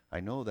 I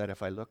know that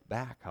if I look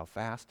back, how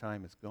fast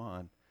time has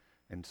gone.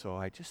 And so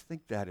I just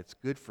think that it's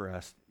good for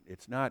us.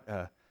 It's not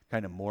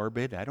kind of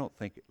morbid. I don't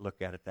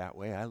look at it that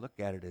way. I look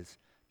at it as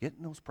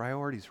getting those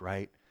priorities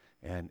right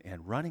and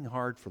running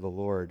hard for the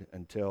Lord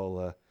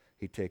until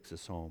he takes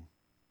us home.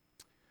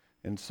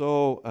 And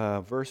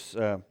so verse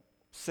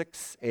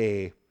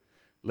 6a,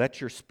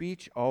 let your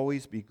speech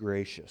always be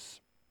gracious.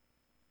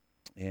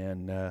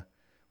 And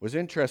was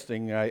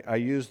interesting, I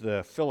use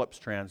the Phillips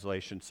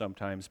translation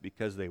sometimes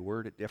because they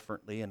word it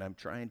differently, and I'm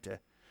trying to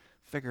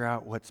figure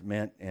out what's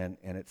meant, and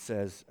it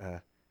says,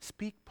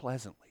 speak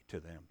pleasantly to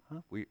them.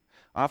 We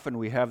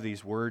have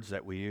these words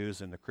that we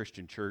use in the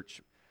Christian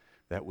church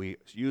that we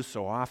use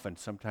so often,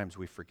 sometimes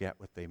we forget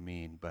what they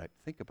mean, but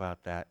think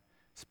about that.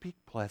 Speak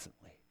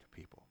pleasantly to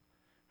people.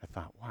 I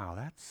thought, wow,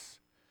 that's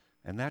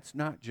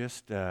not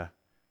just to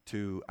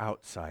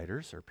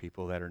outsiders or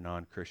people that are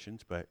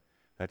non-Christians, but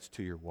that's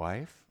to your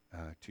wife,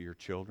 to your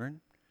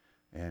children,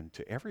 and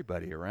to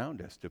everybody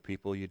around us, to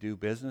people you do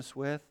business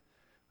with,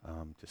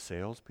 to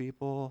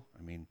salespeople.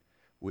 I mean,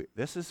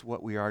 this is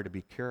what we are to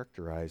be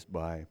characterized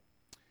by.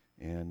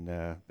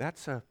 And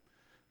that's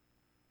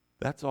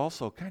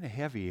also kind of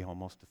heavy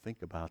almost to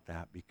think about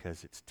that,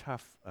 because it's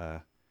tough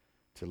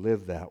to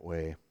live that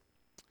way.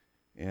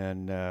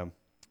 And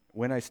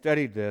when I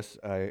studied this,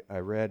 I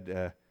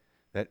read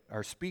that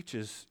our speech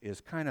is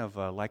kind of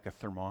like a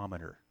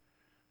thermometer.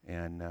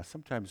 And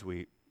sometimes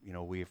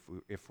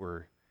if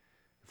we're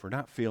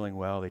not feeling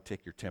well, they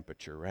take your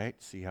temperature,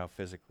 right? See how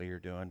physically you're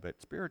doing.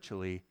 But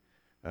spiritually,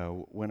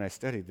 when I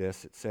studied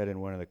this, it said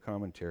in one of the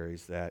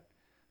commentaries that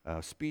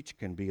speech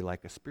can be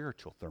like a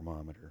spiritual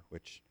thermometer,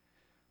 which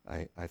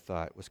I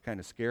thought was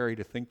kind of scary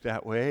to think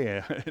that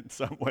way in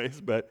some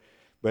ways. But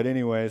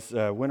anyways,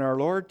 when our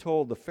Lord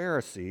told the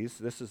Pharisees,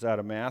 this is out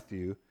of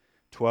Matthew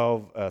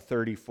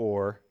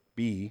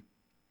 12:34b,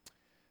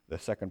 the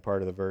second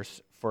part of the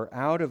verse, for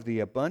out of the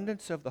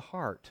abundance of the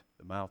heart,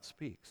 the mouth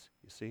speaks.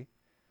 You see?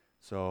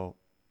 So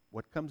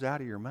what comes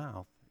out of your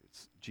mouth,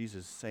 it's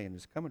Jesus saying,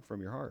 is coming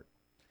from your heart.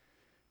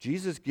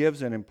 Jesus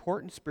gives an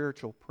important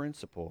spiritual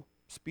principle.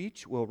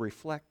 Speech will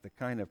reflect the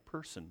kind of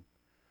person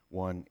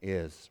one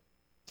is.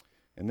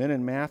 And then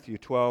in Matthew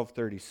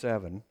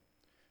 12:37,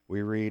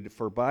 we read,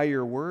 for by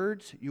your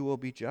words you will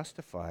be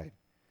justified,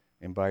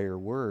 and by your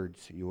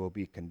words you will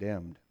be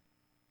condemned.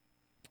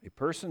 A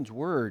person's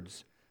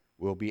words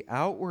will be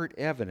outward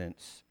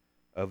evidence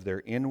of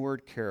their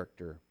inward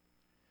character.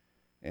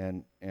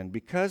 And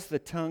because the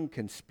tongue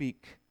can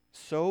speak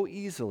so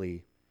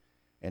easily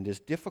and is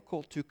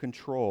difficult to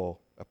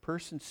control, a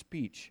person's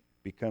speech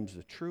becomes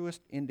the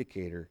truest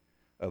indicator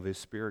of his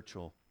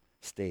spiritual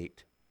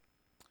state.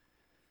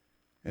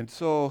 And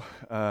so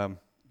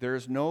there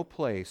is no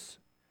place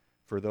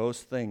for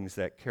those things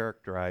that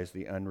characterize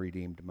the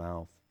unredeemed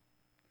mouth.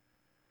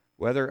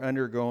 Whether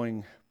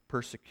undergoing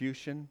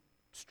persecution,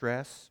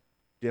 stress,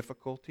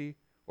 difficulty,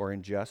 or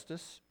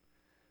injustice,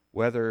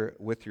 whether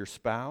with your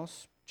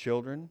spouse,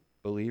 children,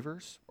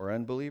 believers, or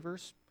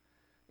unbelievers,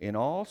 in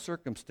all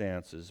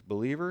circumstances,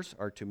 believers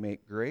are to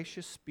make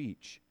gracious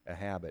speech a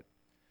habit.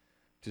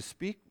 To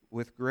speak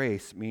with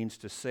grace means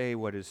to say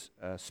what is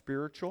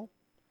spiritual,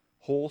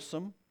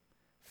 wholesome,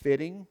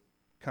 fitting,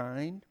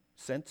 kind,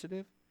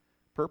 sensitive,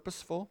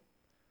 purposeful,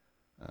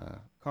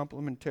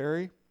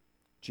 complimentary,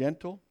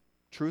 gentle,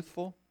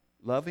 truthful,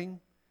 loving,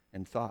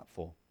 and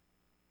thoughtful.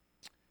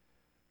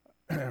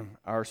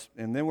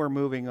 And then we're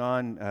moving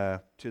on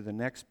to the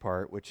next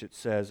part, which it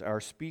says,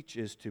 our speech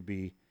is to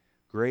be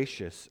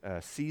gracious,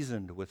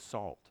 seasoned with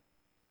salt.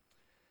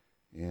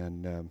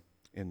 And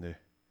in the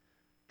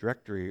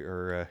directory,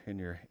 or in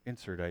your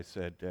insert, I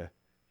said,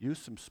 use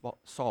some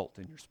salt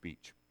in your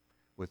speech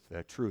with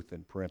truth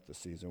in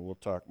parentheses, and we'll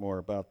talk more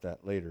about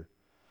that later.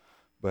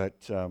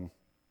 But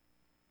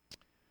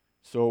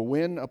so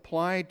when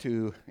applied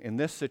to, in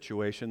this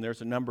situation,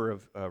 there's a number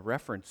of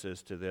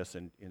references to this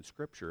in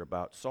Scripture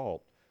about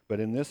salt. But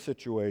in this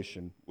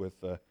situation,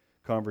 with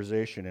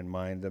conversation in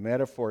mind, the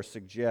metaphor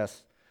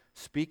suggests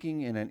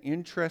speaking in an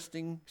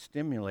interesting,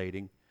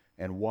 stimulating,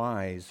 and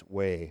wise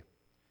way.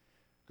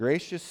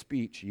 Gracious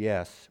speech,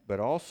 yes, but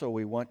also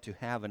we want to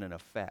have an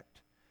effect.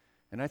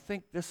 And I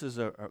think this is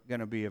going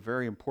to be a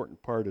very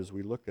important part as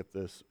we look at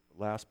this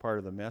last part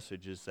of the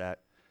message, is that,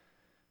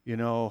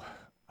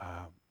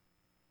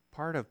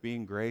 part of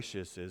being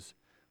gracious is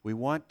we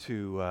want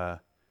to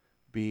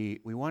we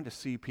want to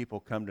see people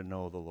come to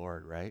know the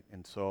Lord, right?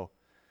 And so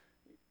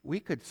we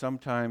could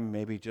sometime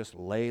maybe just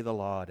lay the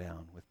law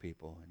down with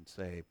people and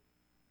say,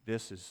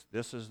 this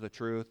is the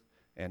truth,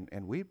 and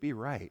we'd be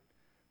right.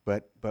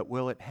 But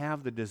will it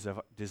have the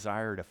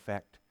desired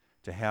effect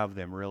to have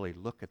them really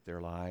look at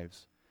their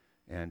lives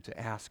and to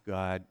ask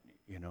God,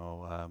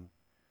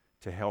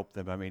 to help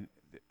them? I mean,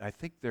 I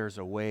think there's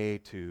a way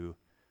to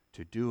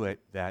do it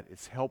that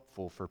it's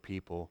helpful for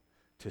people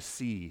to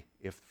see.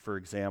 If, for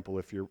example,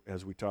 if you're,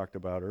 as we talked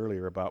about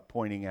earlier, about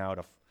pointing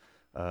out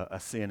a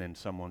sin in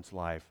someone's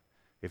life,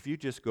 if you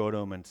just go to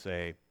them and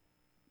say,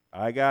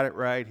 I got it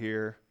right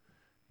here,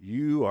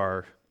 you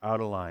are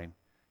out of line.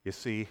 You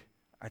see,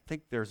 I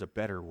think there's a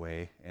better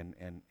way, and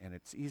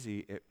it's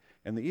easy.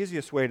 And the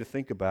easiest way to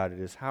think about it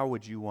is, how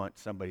would you want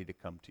somebody to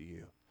come to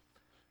you?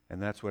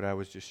 And that's what I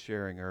was just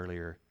sharing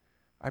earlier.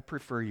 I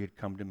prefer you'd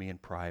come to me in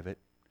private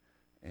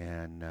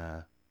and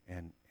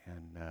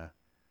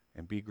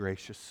be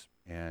gracious,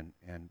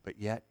 but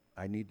yet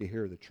I need to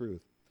hear the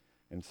truth.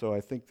 And so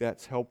I think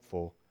that's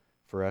helpful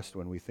for us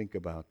when we think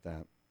about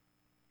that.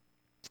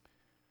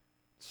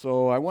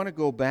 So I want to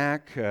go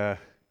back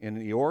in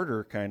the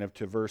order kind of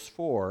to verse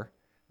 4,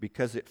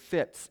 because it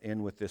fits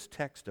in with this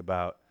text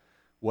about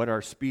what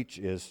our speech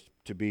is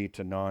to be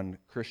to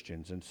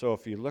non-Christians. And so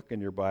if you look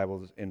in your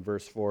Bible, in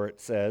verse 4, it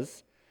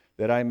says,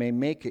 that I may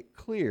make it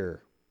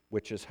clear,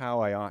 which is how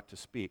I ought to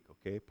speak.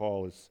 Okay,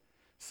 Paul is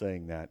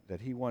saying that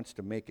he wants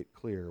to make it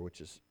clear,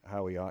 which is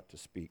how he ought to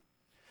speak.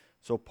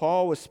 So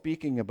Paul was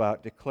speaking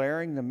about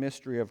declaring the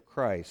mystery of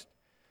Christ,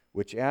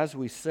 which, as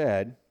we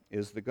said,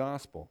 is the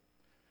gospel.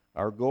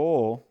 Our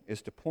goal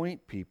is to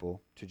point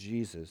people to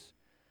Jesus.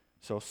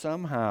 So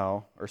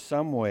somehow or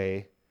some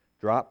way,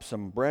 drop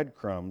some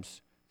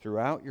breadcrumbs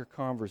throughout your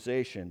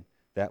conversation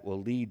that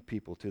will lead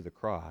people to the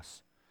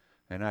cross.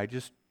 And I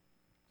just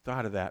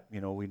thought of that.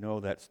 We know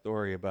that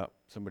story about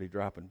somebody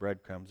dropping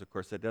breadcrumbs. Of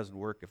course, that doesn't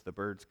work if the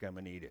birds come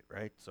and eat it,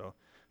 right? So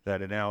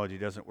that analogy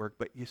doesn't work.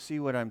 But you see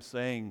what I'm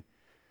saying?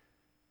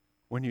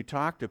 When you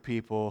talk to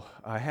people,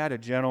 I had a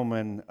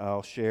gentleman,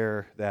 I'll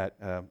share that,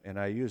 and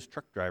I use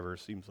truck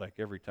drivers, seems like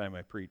every time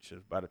I preach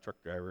about a truck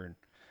driver,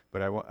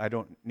 but I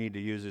don't need to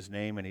use his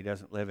name, and he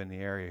doesn't live in the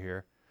area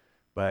here.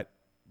 But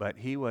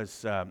he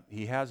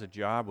has a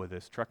job with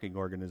this trucking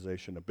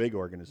organization, a big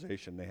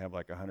organization. They have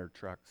like 100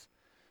 trucks.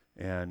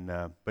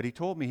 But he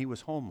told me he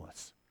was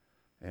homeless.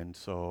 And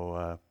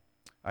so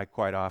I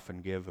quite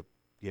often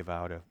give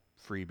out a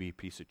freebie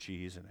piece of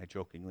cheese, and I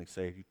jokingly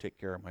say, you take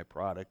care of my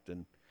product.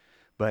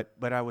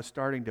 But I was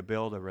starting to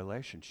build a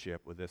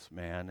relationship with this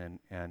man,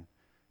 and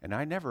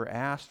I never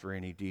asked for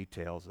any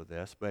details of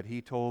this, but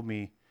he told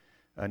me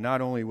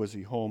not only was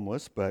he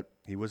homeless, but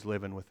he was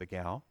living with a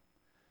gal,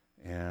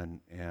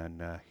 and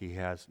he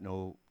has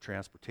no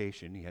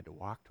transportation. He had to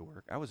walk to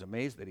work. I was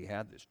amazed that he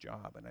had this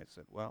job, and I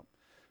said, well,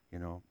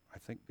 I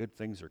think good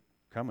things are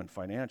coming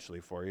financially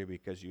for you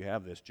because you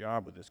have this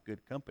job with this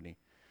good company.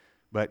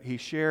 But he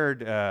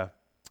shared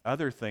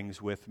other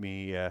things with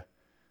me,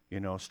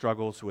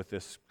 struggles with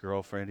this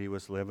girlfriend he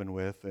was living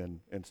with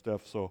and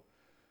stuff.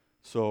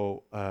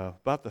 So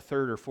about the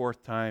third or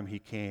fourth time he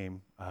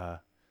came,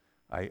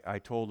 I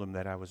told him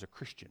that I was a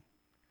Christian,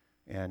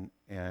 and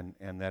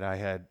that I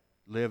had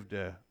lived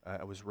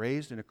I was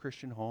raised in a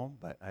Christian home,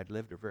 but I'd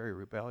lived a very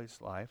rebellious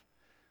life,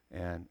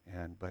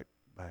 but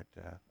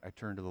I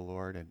turned to the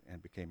Lord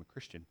and became a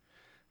Christian.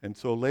 And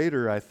so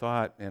later I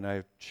thought, and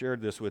I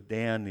shared this with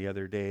Dan the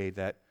other day,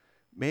 that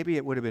maybe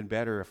it would have been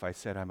better if I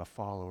said I'm a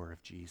follower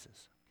of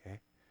Jesus, okay?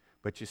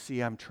 But you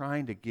see, I'm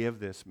trying to give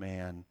this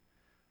man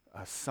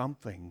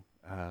something,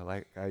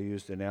 like I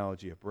used the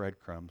analogy of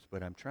breadcrumbs,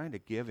 but I'm trying to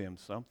give him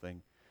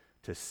something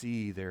to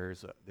see there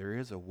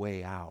is a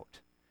way out.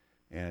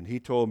 And he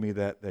told me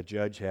that the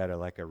judge had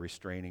a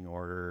restraining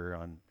order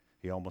on,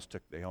 they almost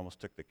took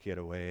the kid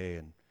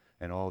away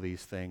and all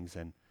these things.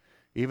 And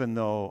even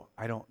though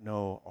I don't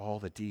know all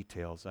the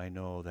details, I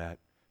know that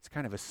it's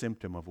kind of a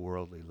symptom of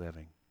worldly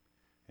living.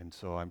 And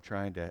so I'm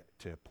trying to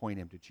point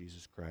him to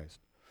Jesus Christ.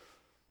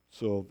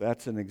 So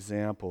that's an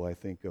example, I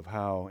think, of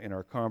how in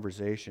our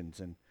conversations,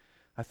 and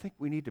I think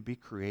we need to be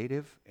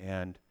creative,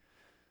 and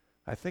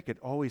I think it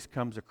always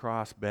comes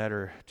across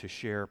better to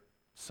share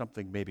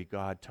something maybe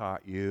God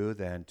taught you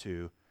than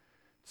to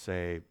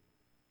say,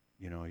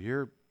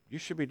 you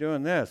should be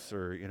doing this,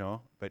 or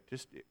but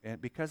just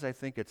because I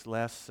think it's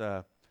less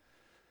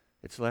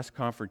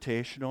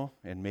confrontational,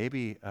 and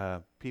maybe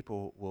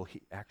people will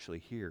actually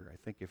hear. I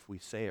think if we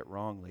say it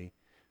wrongly,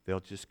 they'll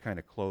just kind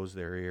of close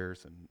their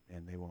ears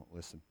and they won't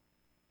listen.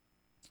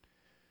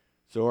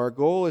 So our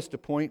goal is to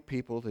point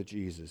people to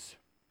Jesus,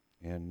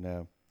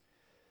 and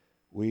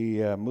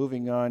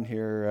moving on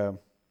here.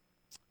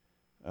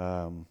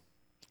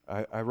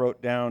 I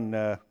wrote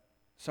down.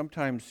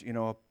 Sometimes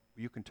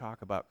you can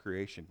talk about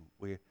creation.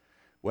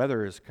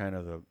 Weather is kind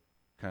of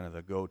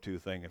the go-to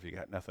thing if you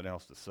got nothing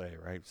else to say,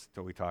 right?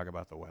 So we talk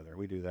about the weather.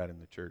 We do that in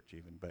the church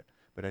even, but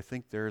I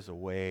think there's a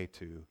way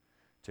to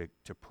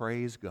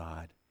praise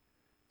God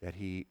that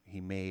He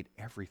made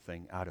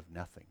everything out of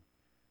nothing.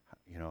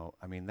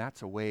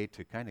 that's a way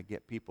to kind of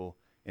get people,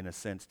 in a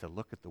sense, to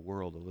look at the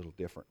world a little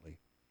differently.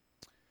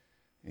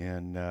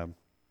 And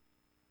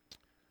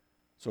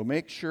so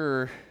make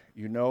sure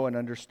you know and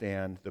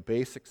understand the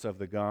basics of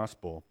the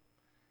gospel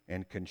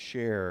and can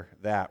share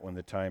that when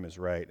the time is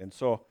right. And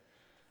so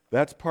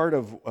that's part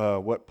of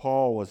what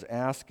Paul was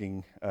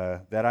asking,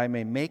 that I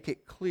may make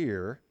it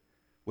clear,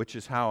 which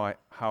is how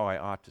I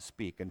ought to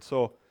speak. And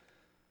so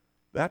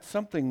that's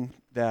something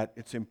that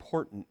it's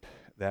important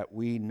that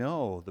we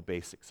know the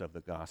basics of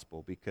the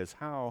gospel, because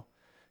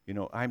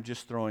I'm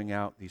just throwing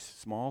out these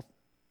small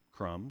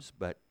crumbs,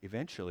 but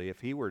eventually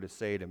if he were to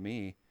say to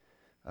me,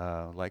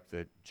 like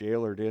the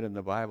jailer did in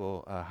the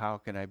Bible, how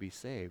can I be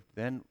saved?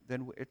 Then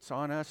it's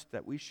on us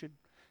that we should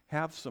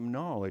have some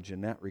knowledge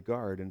in that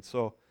regard. And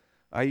so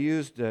I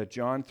used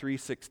John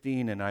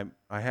 3:16, and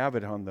I have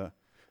it on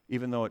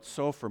even though it's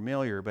so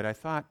familiar, but I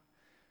thought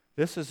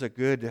this is a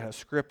good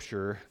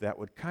scripture that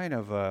would kind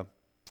of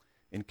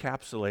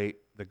encapsulate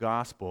the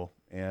gospel.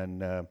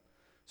 And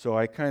so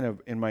I kind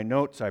of, in my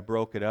notes, I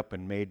broke it up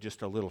and made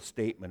just a little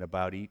statement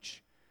about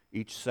each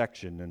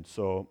section. And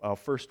so I'll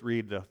first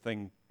read the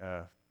thing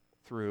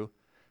through.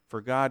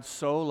 For God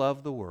so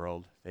loved the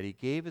world that he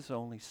gave his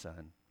only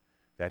Son,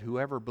 that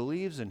whoever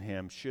believes in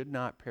him should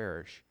not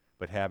perish,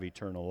 but have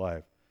eternal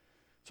life.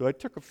 So I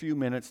took a few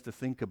minutes to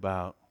think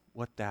about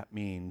what that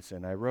means,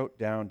 and I wrote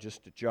down,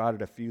 just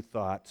jotted a few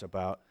thoughts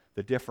about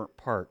the different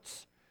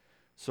parts.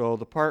 So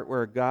the part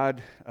where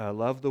God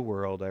loved the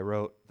world, I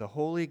wrote, the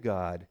holy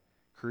God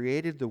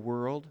created the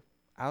world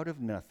out of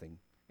nothing,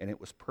 and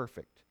it was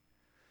perfect.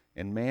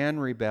 And man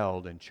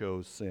rebelled and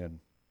chose sin.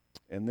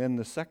 And then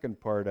the second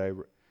part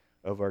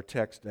of our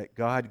text, that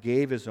God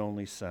gave his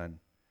only Son.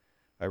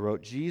 I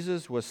wrote,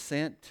 Jesus was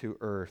sent to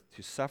earth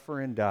to suffer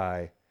and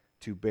die,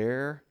 to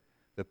bear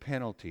the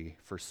penalty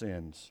for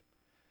sins.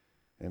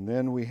 And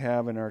then we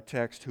have in our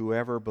text,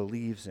 whoever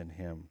believes in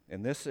him.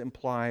 And this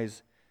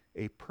implies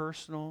a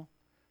personal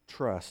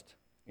trust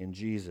in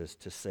Jesus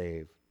to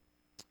save.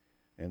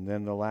 And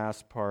then the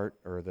last part,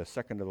 or the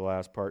second to the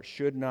last part,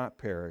 should not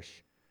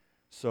perish.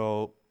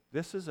 So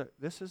this is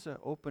an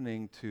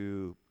opening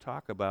to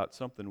talk about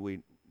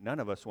something none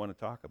of us want to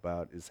talk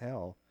about, is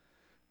hell.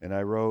 And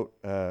I wrote,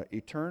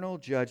 eternal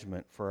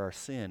judgment for our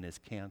sin is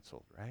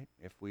canceled, right?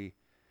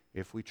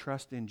 If we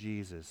trust in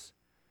Jesus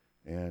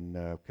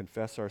and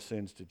confess our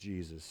sins to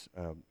Jesus,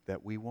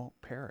 that we won't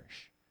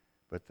perish.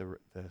 But the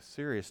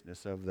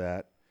seriousness of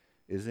that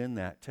is in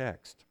that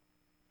text.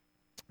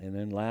 And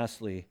then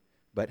lastly,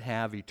 but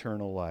have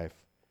eternal life.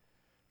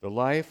 The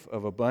life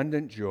of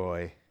abundant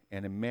joy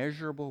and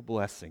immeasurable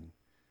blessing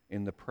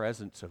in the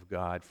presence of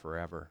God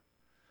forever.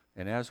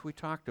 And as we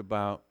talked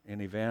about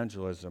in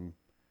evangelism,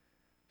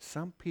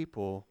 some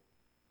people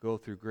go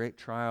through great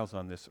trials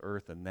on this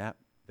earth, and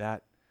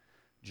that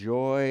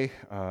joy,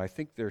 I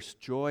think there's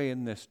joy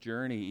in this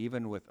journey,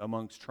 even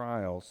amongst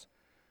trials,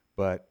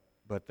 but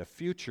the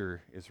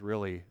future is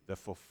really the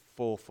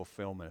full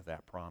fulfillment of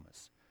that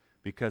promise.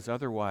 Because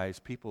otherwise,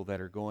 people that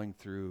are going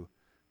through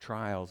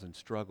trials and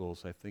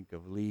struggles, I think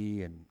of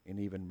Lee and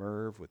even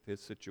Merv with his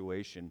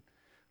situation,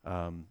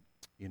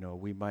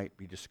 we might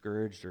be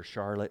discouraged, or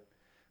Charlotte,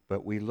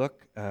 but we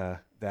look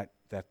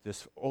that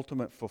this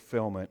ultimate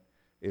fulfillment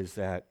is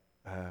that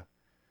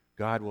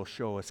God will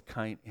show us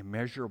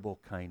immeasurable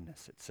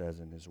kindness, it says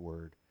in his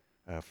word,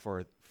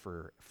 for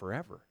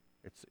forever.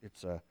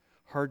 It's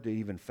hard to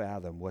even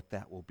fathom what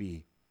that will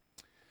be.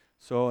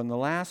 So in the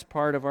last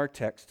part of our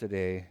text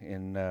today,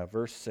 in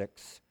verse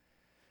 6,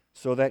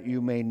 so that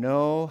you may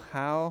know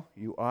how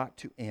you ought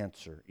to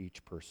answer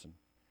each person.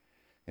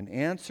 An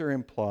answer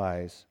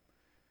implies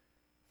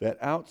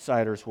that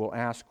outsiders will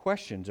ask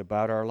questions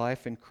about our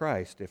life in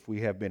Christ if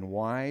we have been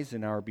wise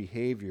in our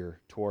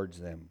behavior towards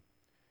them.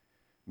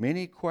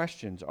 Many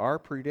questions are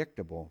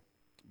predictable,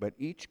 but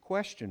each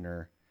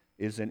questioner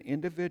is an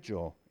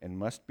individual and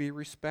must be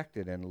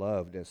respected and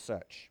loved as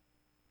such.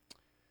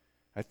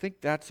 I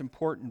think that's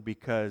important,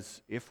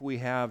 because if we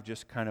have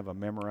just kind of a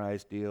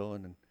memorized deal,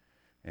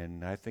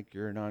 and I think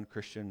you're a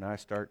non-Christian, and I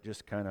start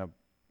just kind of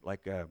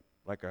like a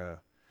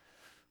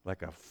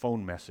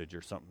phone message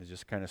or something,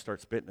 just kind of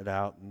start spitting it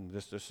out, and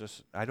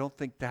this I don't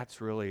think that's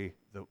really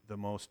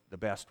the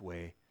best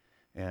way.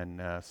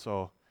 And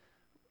so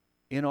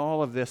in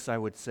all of this, I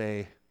would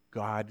say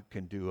God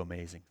can do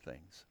amazing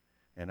things.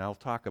 And I'll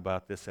talk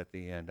about this at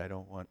the end. I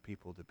don't want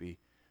people to be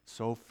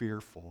so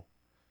fearful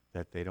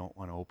that they don't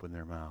want to open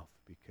their mouth,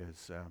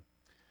 because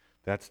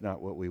that's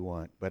not what we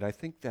want. But I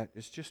think that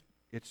it's just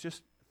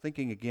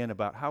thinking again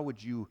about how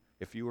would you,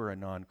 if you were a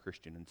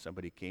non-Christian and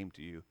somebody came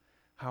to you,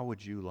 how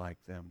would you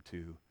like them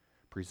to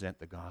present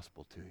the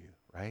gospel to you,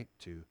 right?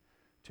 To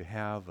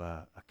have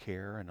a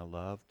care and a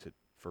love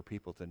for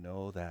people to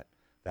know that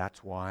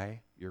that's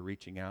why you're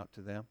reaching out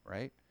to them,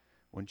 right?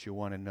 Wouldn't you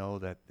want to know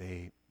that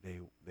they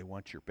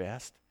want your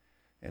best?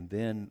 And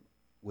then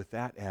with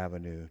that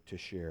avenue to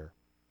share.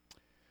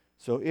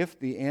 So if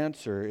the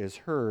answer is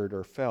heard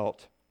or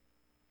felt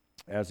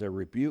as a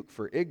rebuke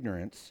for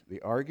ignorance,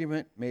 the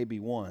argument may be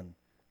won,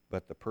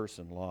 but the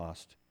person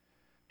lost.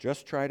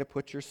 Just try to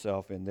put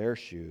yourself in their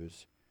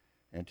shoes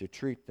and to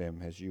treat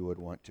them as you would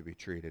want to be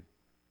treated.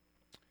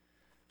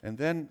 And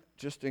then,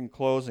 just in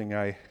closing,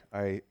 I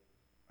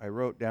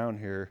wrote down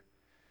here,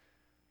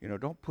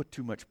 don't put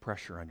too much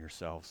pressure on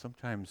yourself.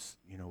 Sometimes,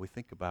 we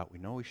think about, we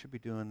know we should be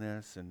doing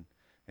this,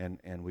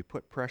 and we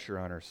put pressure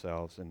on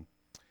ourselves. And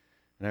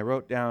I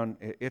wrote down,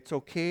 it's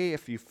okay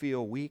if you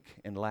feel weak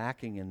and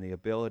lacking in the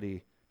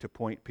ability to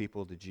point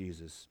people to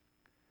Jesus.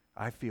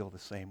 I feel the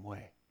same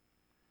way.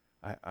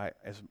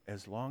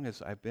 As long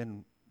as I've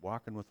been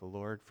walking with the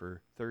Lord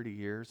for 30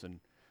 years, and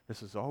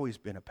this has always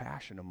been a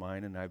passion of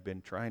mine, and I've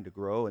been trying to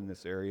grow in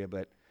this area,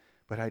 but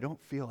I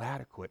don't feel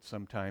adequate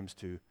sometimes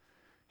to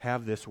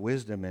have this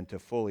wisdom and to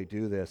fully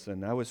do this.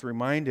 And I was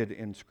reminded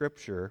in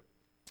Scripture,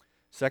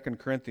 2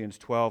 Corinthians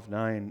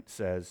 12:9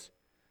 says,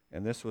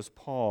 and this was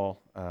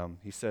Paul,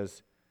 he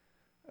says,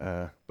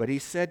 but he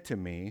said to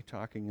me,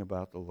 talking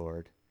about the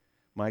Lord,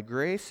 my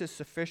grace is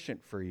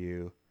sufficient for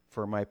you,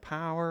 for my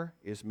power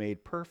is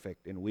made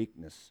perfect in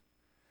weakness.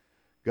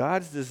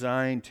 God's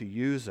design to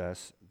use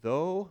us,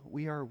 though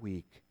we are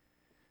weak,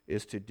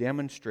 is to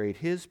demonstrate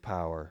His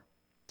power,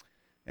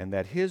 and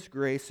that His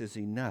grace is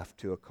enough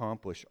to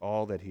accomplish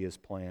all that He has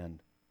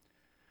planned.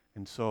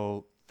 And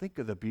so think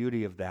of the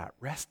beauty of that.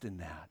 Rest in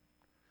that.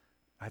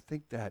 I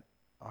think that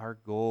our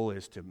goal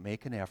is to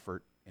make an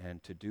effort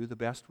and to do the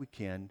best we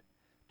can,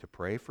 to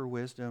pray for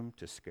wisdom,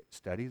 to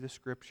study the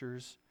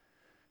Scriptures,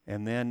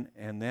 and then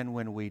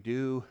when we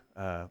do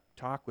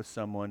talk with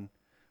someone,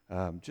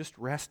 just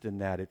rest in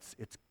that.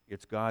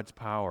 It's God's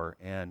power.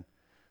 And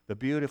the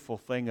beautiful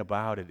thing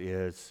about it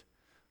is,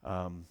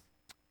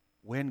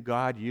 when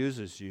God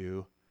uses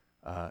you,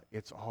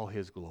 it's all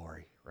His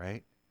glory,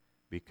 right?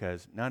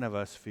 Because none of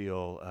us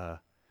feel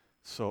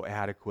so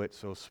adequate,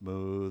 so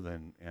smooth,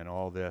 and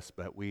all this,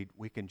 but we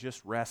can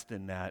just rest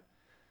in that.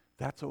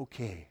 That's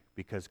okay,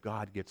 because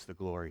God gets the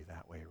glory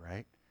that way,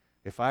 right?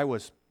 If I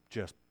was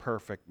just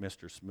perfect,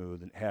 Mr.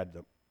 Smooth, and had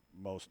the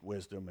most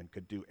wisdom and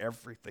could do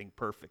everything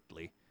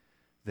perfectly,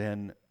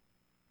 then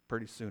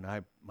pretty soon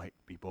I might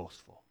be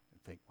boastful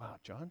and think, wow,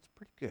 John's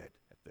pretty good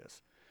at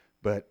this.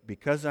 But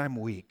because I'm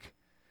weak,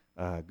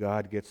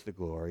 God gets the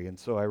glory. And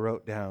so I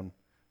wrote down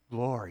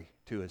glory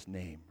to His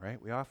name,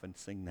 right? We often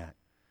sing that,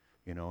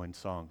 in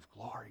songs,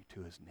 glory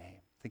to His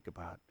name. Think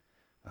about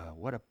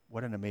what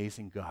an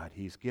amazing God.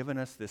 He's given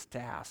us this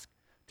task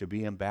to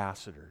be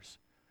ambassadors,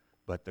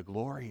 but the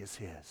glory is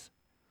His.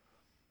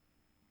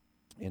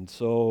 And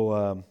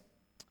so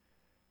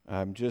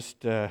I'm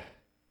just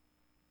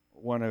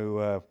want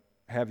to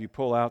have you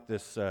pull out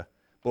this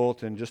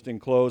bulletin just in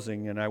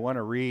closing, and I want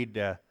to read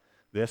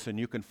this, and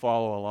you can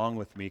follow along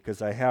with me,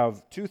 because I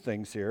have two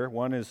things here.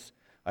 One is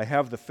I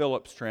have the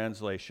Phillips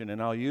translation,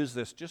 and I'll use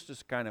this just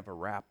as kind of a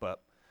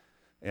wrap-up,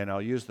 and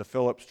I'll use the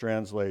Phillips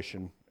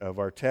translation of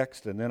our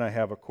text, and then I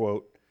have a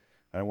quote.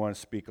 I want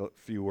to speak a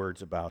few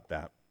words about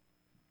that.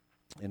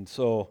 And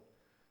so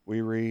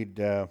we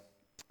read,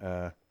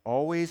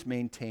 always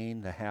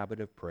maintain the habit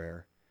of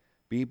prayer.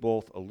 Be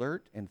both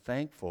alert and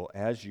thankful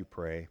as you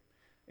pray.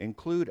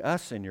 Include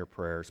us in your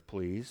prayers,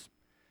 please,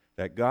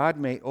 that God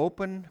may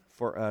open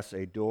for us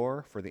a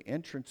door for the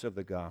entrance of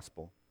the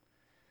gospel.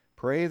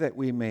 Pray that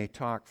we may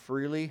talk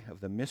freely of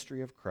the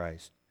mystery of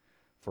Christ,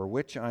 for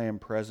which I am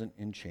present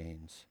in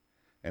chains,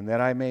 and that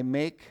I may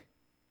make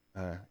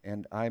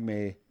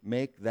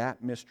that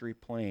mystery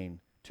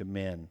plain to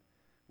men,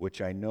 which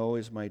I know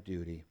is my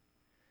duty.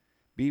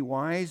 Be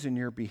wise in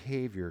your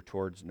behavior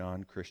towards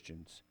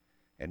non-Christians,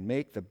 and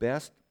make the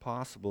best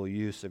possible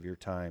use of your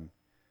time.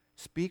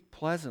 Speak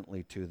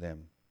pleasantly to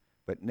them,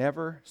 but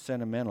never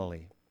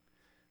sentimentally,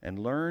 and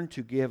learn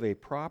to give a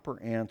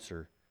proper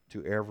answer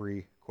to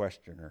every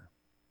questioner.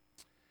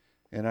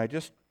 And I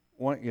just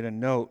want you to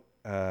note,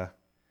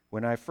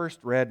 when I first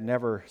read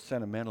never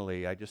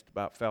sentimentally, I just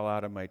about fell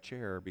out of my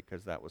chair,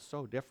 because that was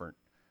so different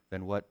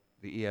than what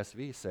the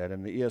ESV said.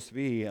 And the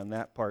ESV on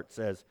that part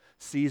says,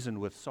 seasoned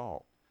with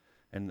salt.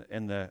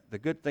 And the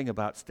good thing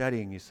about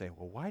studying, you say,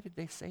 well, why did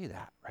they say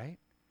that, right?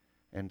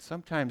 And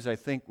sometimes I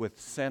think with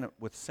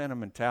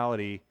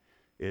sentimentality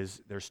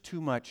is there's too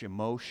much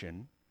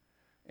emotion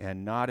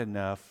and not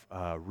enough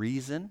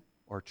reason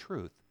or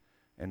truth.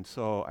 And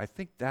so I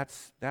think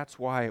that's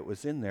why it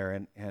was in there.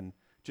 And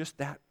just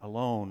that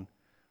alone,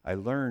 I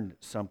learned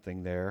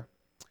something there.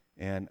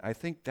 And I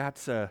think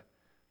that's a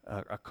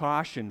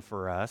caution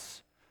for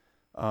us.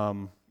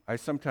 I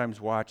sometimes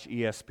watch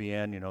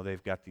ESPN,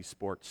 they've got these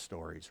sports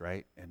stories,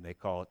 right? And they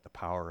call it The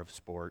Power of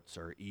Sports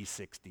or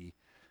E60.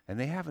 And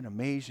they have an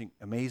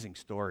amazing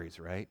stories,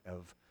 right,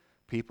 of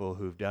people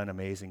who've done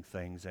amazing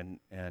things.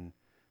 And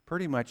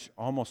pretty much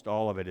almost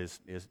all of it is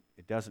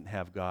it doesn't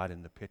have God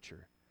in the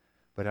picture.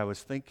 But I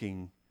was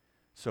thinking,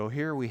 so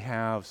here we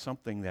have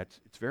something it's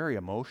very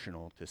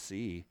emotional to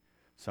see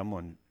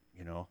someone,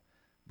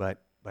 but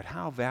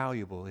how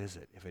valuable is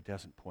it if it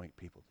doesn't point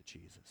people to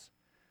Jesus?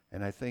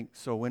 And I think,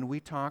 so when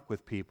we talk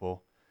with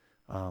people,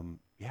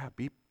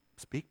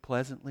 speak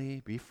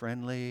pleasantly, be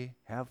friendly,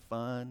 have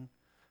fun.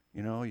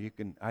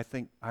 I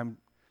think I'm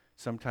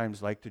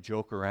sometimes like to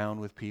joke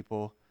around with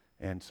people,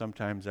 And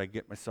sometimes I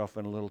get myself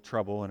in a little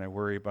trouble and I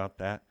worry about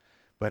that.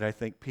 But I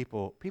think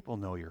people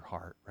know your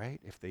heart,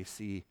 right? If they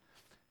see.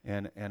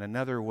 And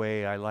another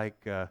way I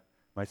like,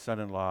 my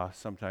son-in-law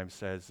sometimes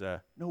says,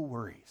 no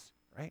worries,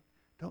 right?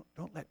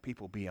 Don't let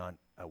people be on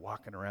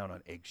walking around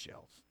on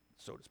eggshells,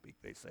 so to speak,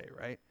 they say,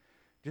 right?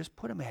 Just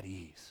put them at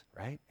ease,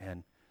 right?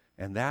 And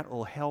that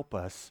will help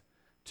us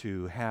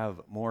to have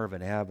more of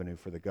an avenue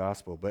for the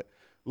gospel. But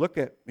look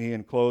at me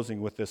in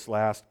closing with this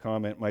last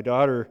comment. My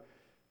daughter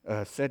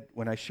said,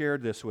 when I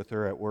shared this with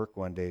her at work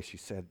one day, she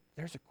said,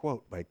 there's a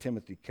quote by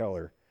Timothy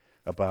Keller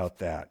about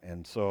that.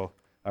 And so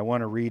I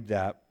want to read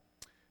that,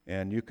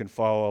 and you can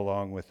follow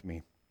along with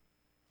me.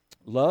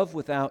 Love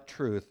without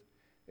truth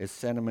is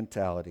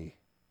sentimentality.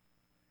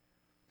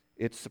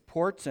 It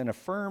supports and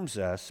affirms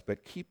us,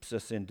 but keeps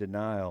us in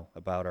denial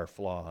about our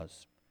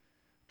flaws.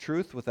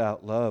 Truth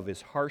without love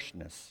is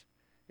harshness.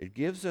 It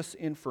gives us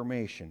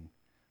information,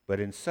 but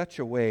in such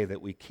a way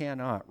that we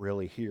cannot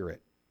really hear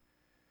it.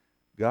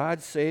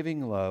 God's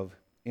saving love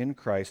in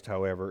Christ,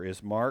 however,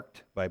 is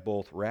marked by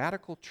both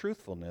radical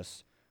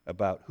truthfulness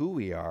about who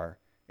we are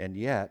and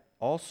yet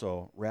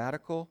also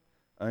radical,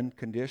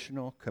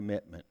 unconditional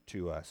commitment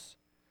to us.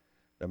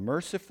 The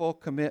merciful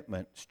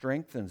commitment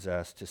strengthens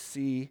us to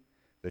see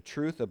the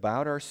truth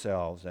about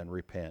ourselves and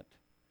repent.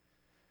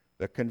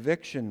 The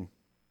conviction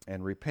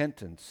and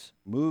repentance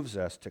moves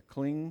us to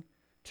cling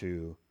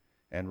to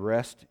and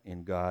rest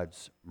in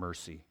God's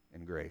mercy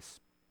and grace.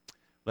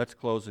 Let's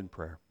close in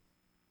prayer.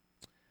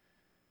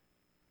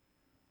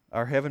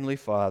 Our Heavenly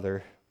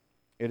Father,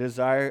 it is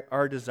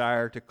our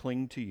desire to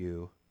cling to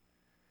you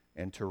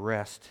and to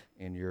rest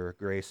in your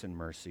grace and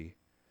mercy.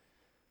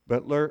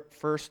 But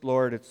first,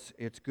 Lord,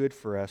 it's good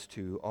for us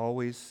to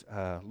always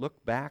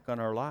look back on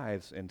our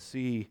lives and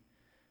see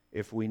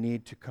if we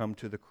need to come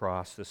to the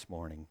cross this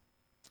morning.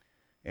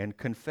 And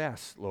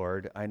confess,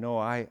 Lord, I know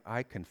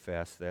I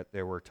confess that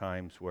there were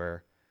times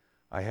where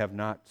I have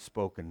not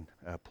spoken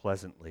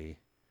pleasantly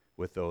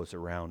with those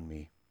around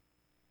me,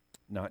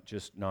 not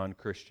just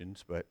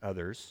non-Christians, but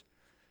others.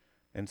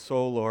 And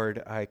so,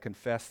 Lord, I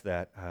confess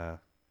that,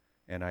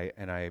 and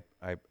I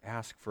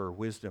ask for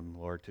wisdom,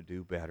 Lord, to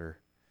do better.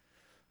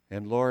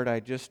 And Lord, I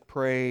just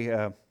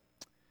pray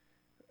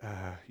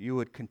you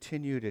would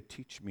continue to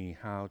teach me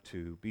how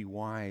to be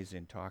wise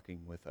in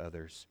talking with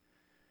others.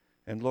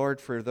 And Lord,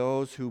 for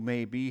those who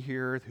may be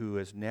here who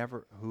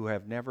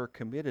have never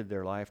committed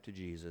their life to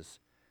Jesus,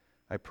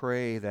 I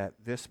pray that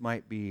this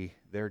might be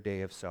their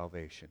day of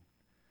salvation.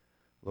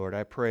 Lord,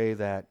 I pray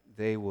that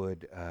they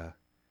would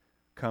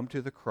come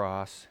to the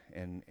cross,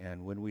 and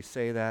when we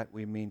say that,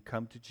 we mean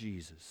come to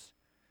Jesus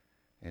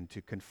and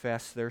to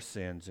confess their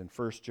sins. And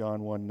 1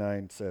 John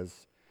 1:9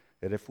 says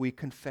that if we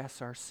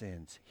confess our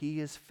sins, He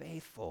is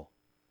faithful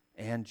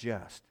and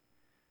just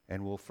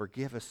and will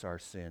forgive us our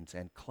sins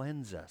and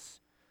cleanse us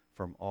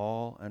from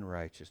all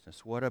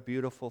unrighteousness. What a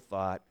beautiful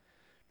thought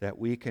that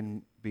we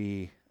can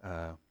be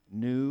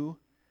new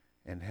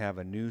and have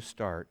a new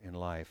start in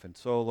life. And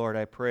so, Lord,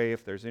 I pray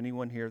if there's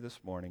anyone here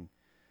this morning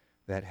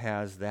that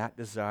has that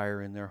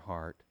desire in their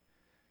heart,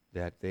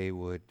 that they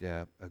would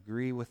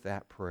agree with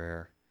that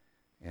prayer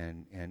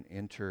and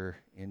enter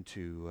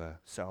into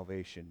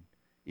salvation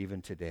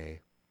even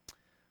today.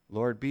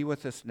 Lord, be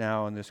with us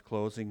now in this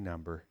closing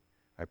number.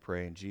 I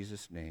pray in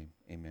Jesus' name,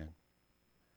 amen.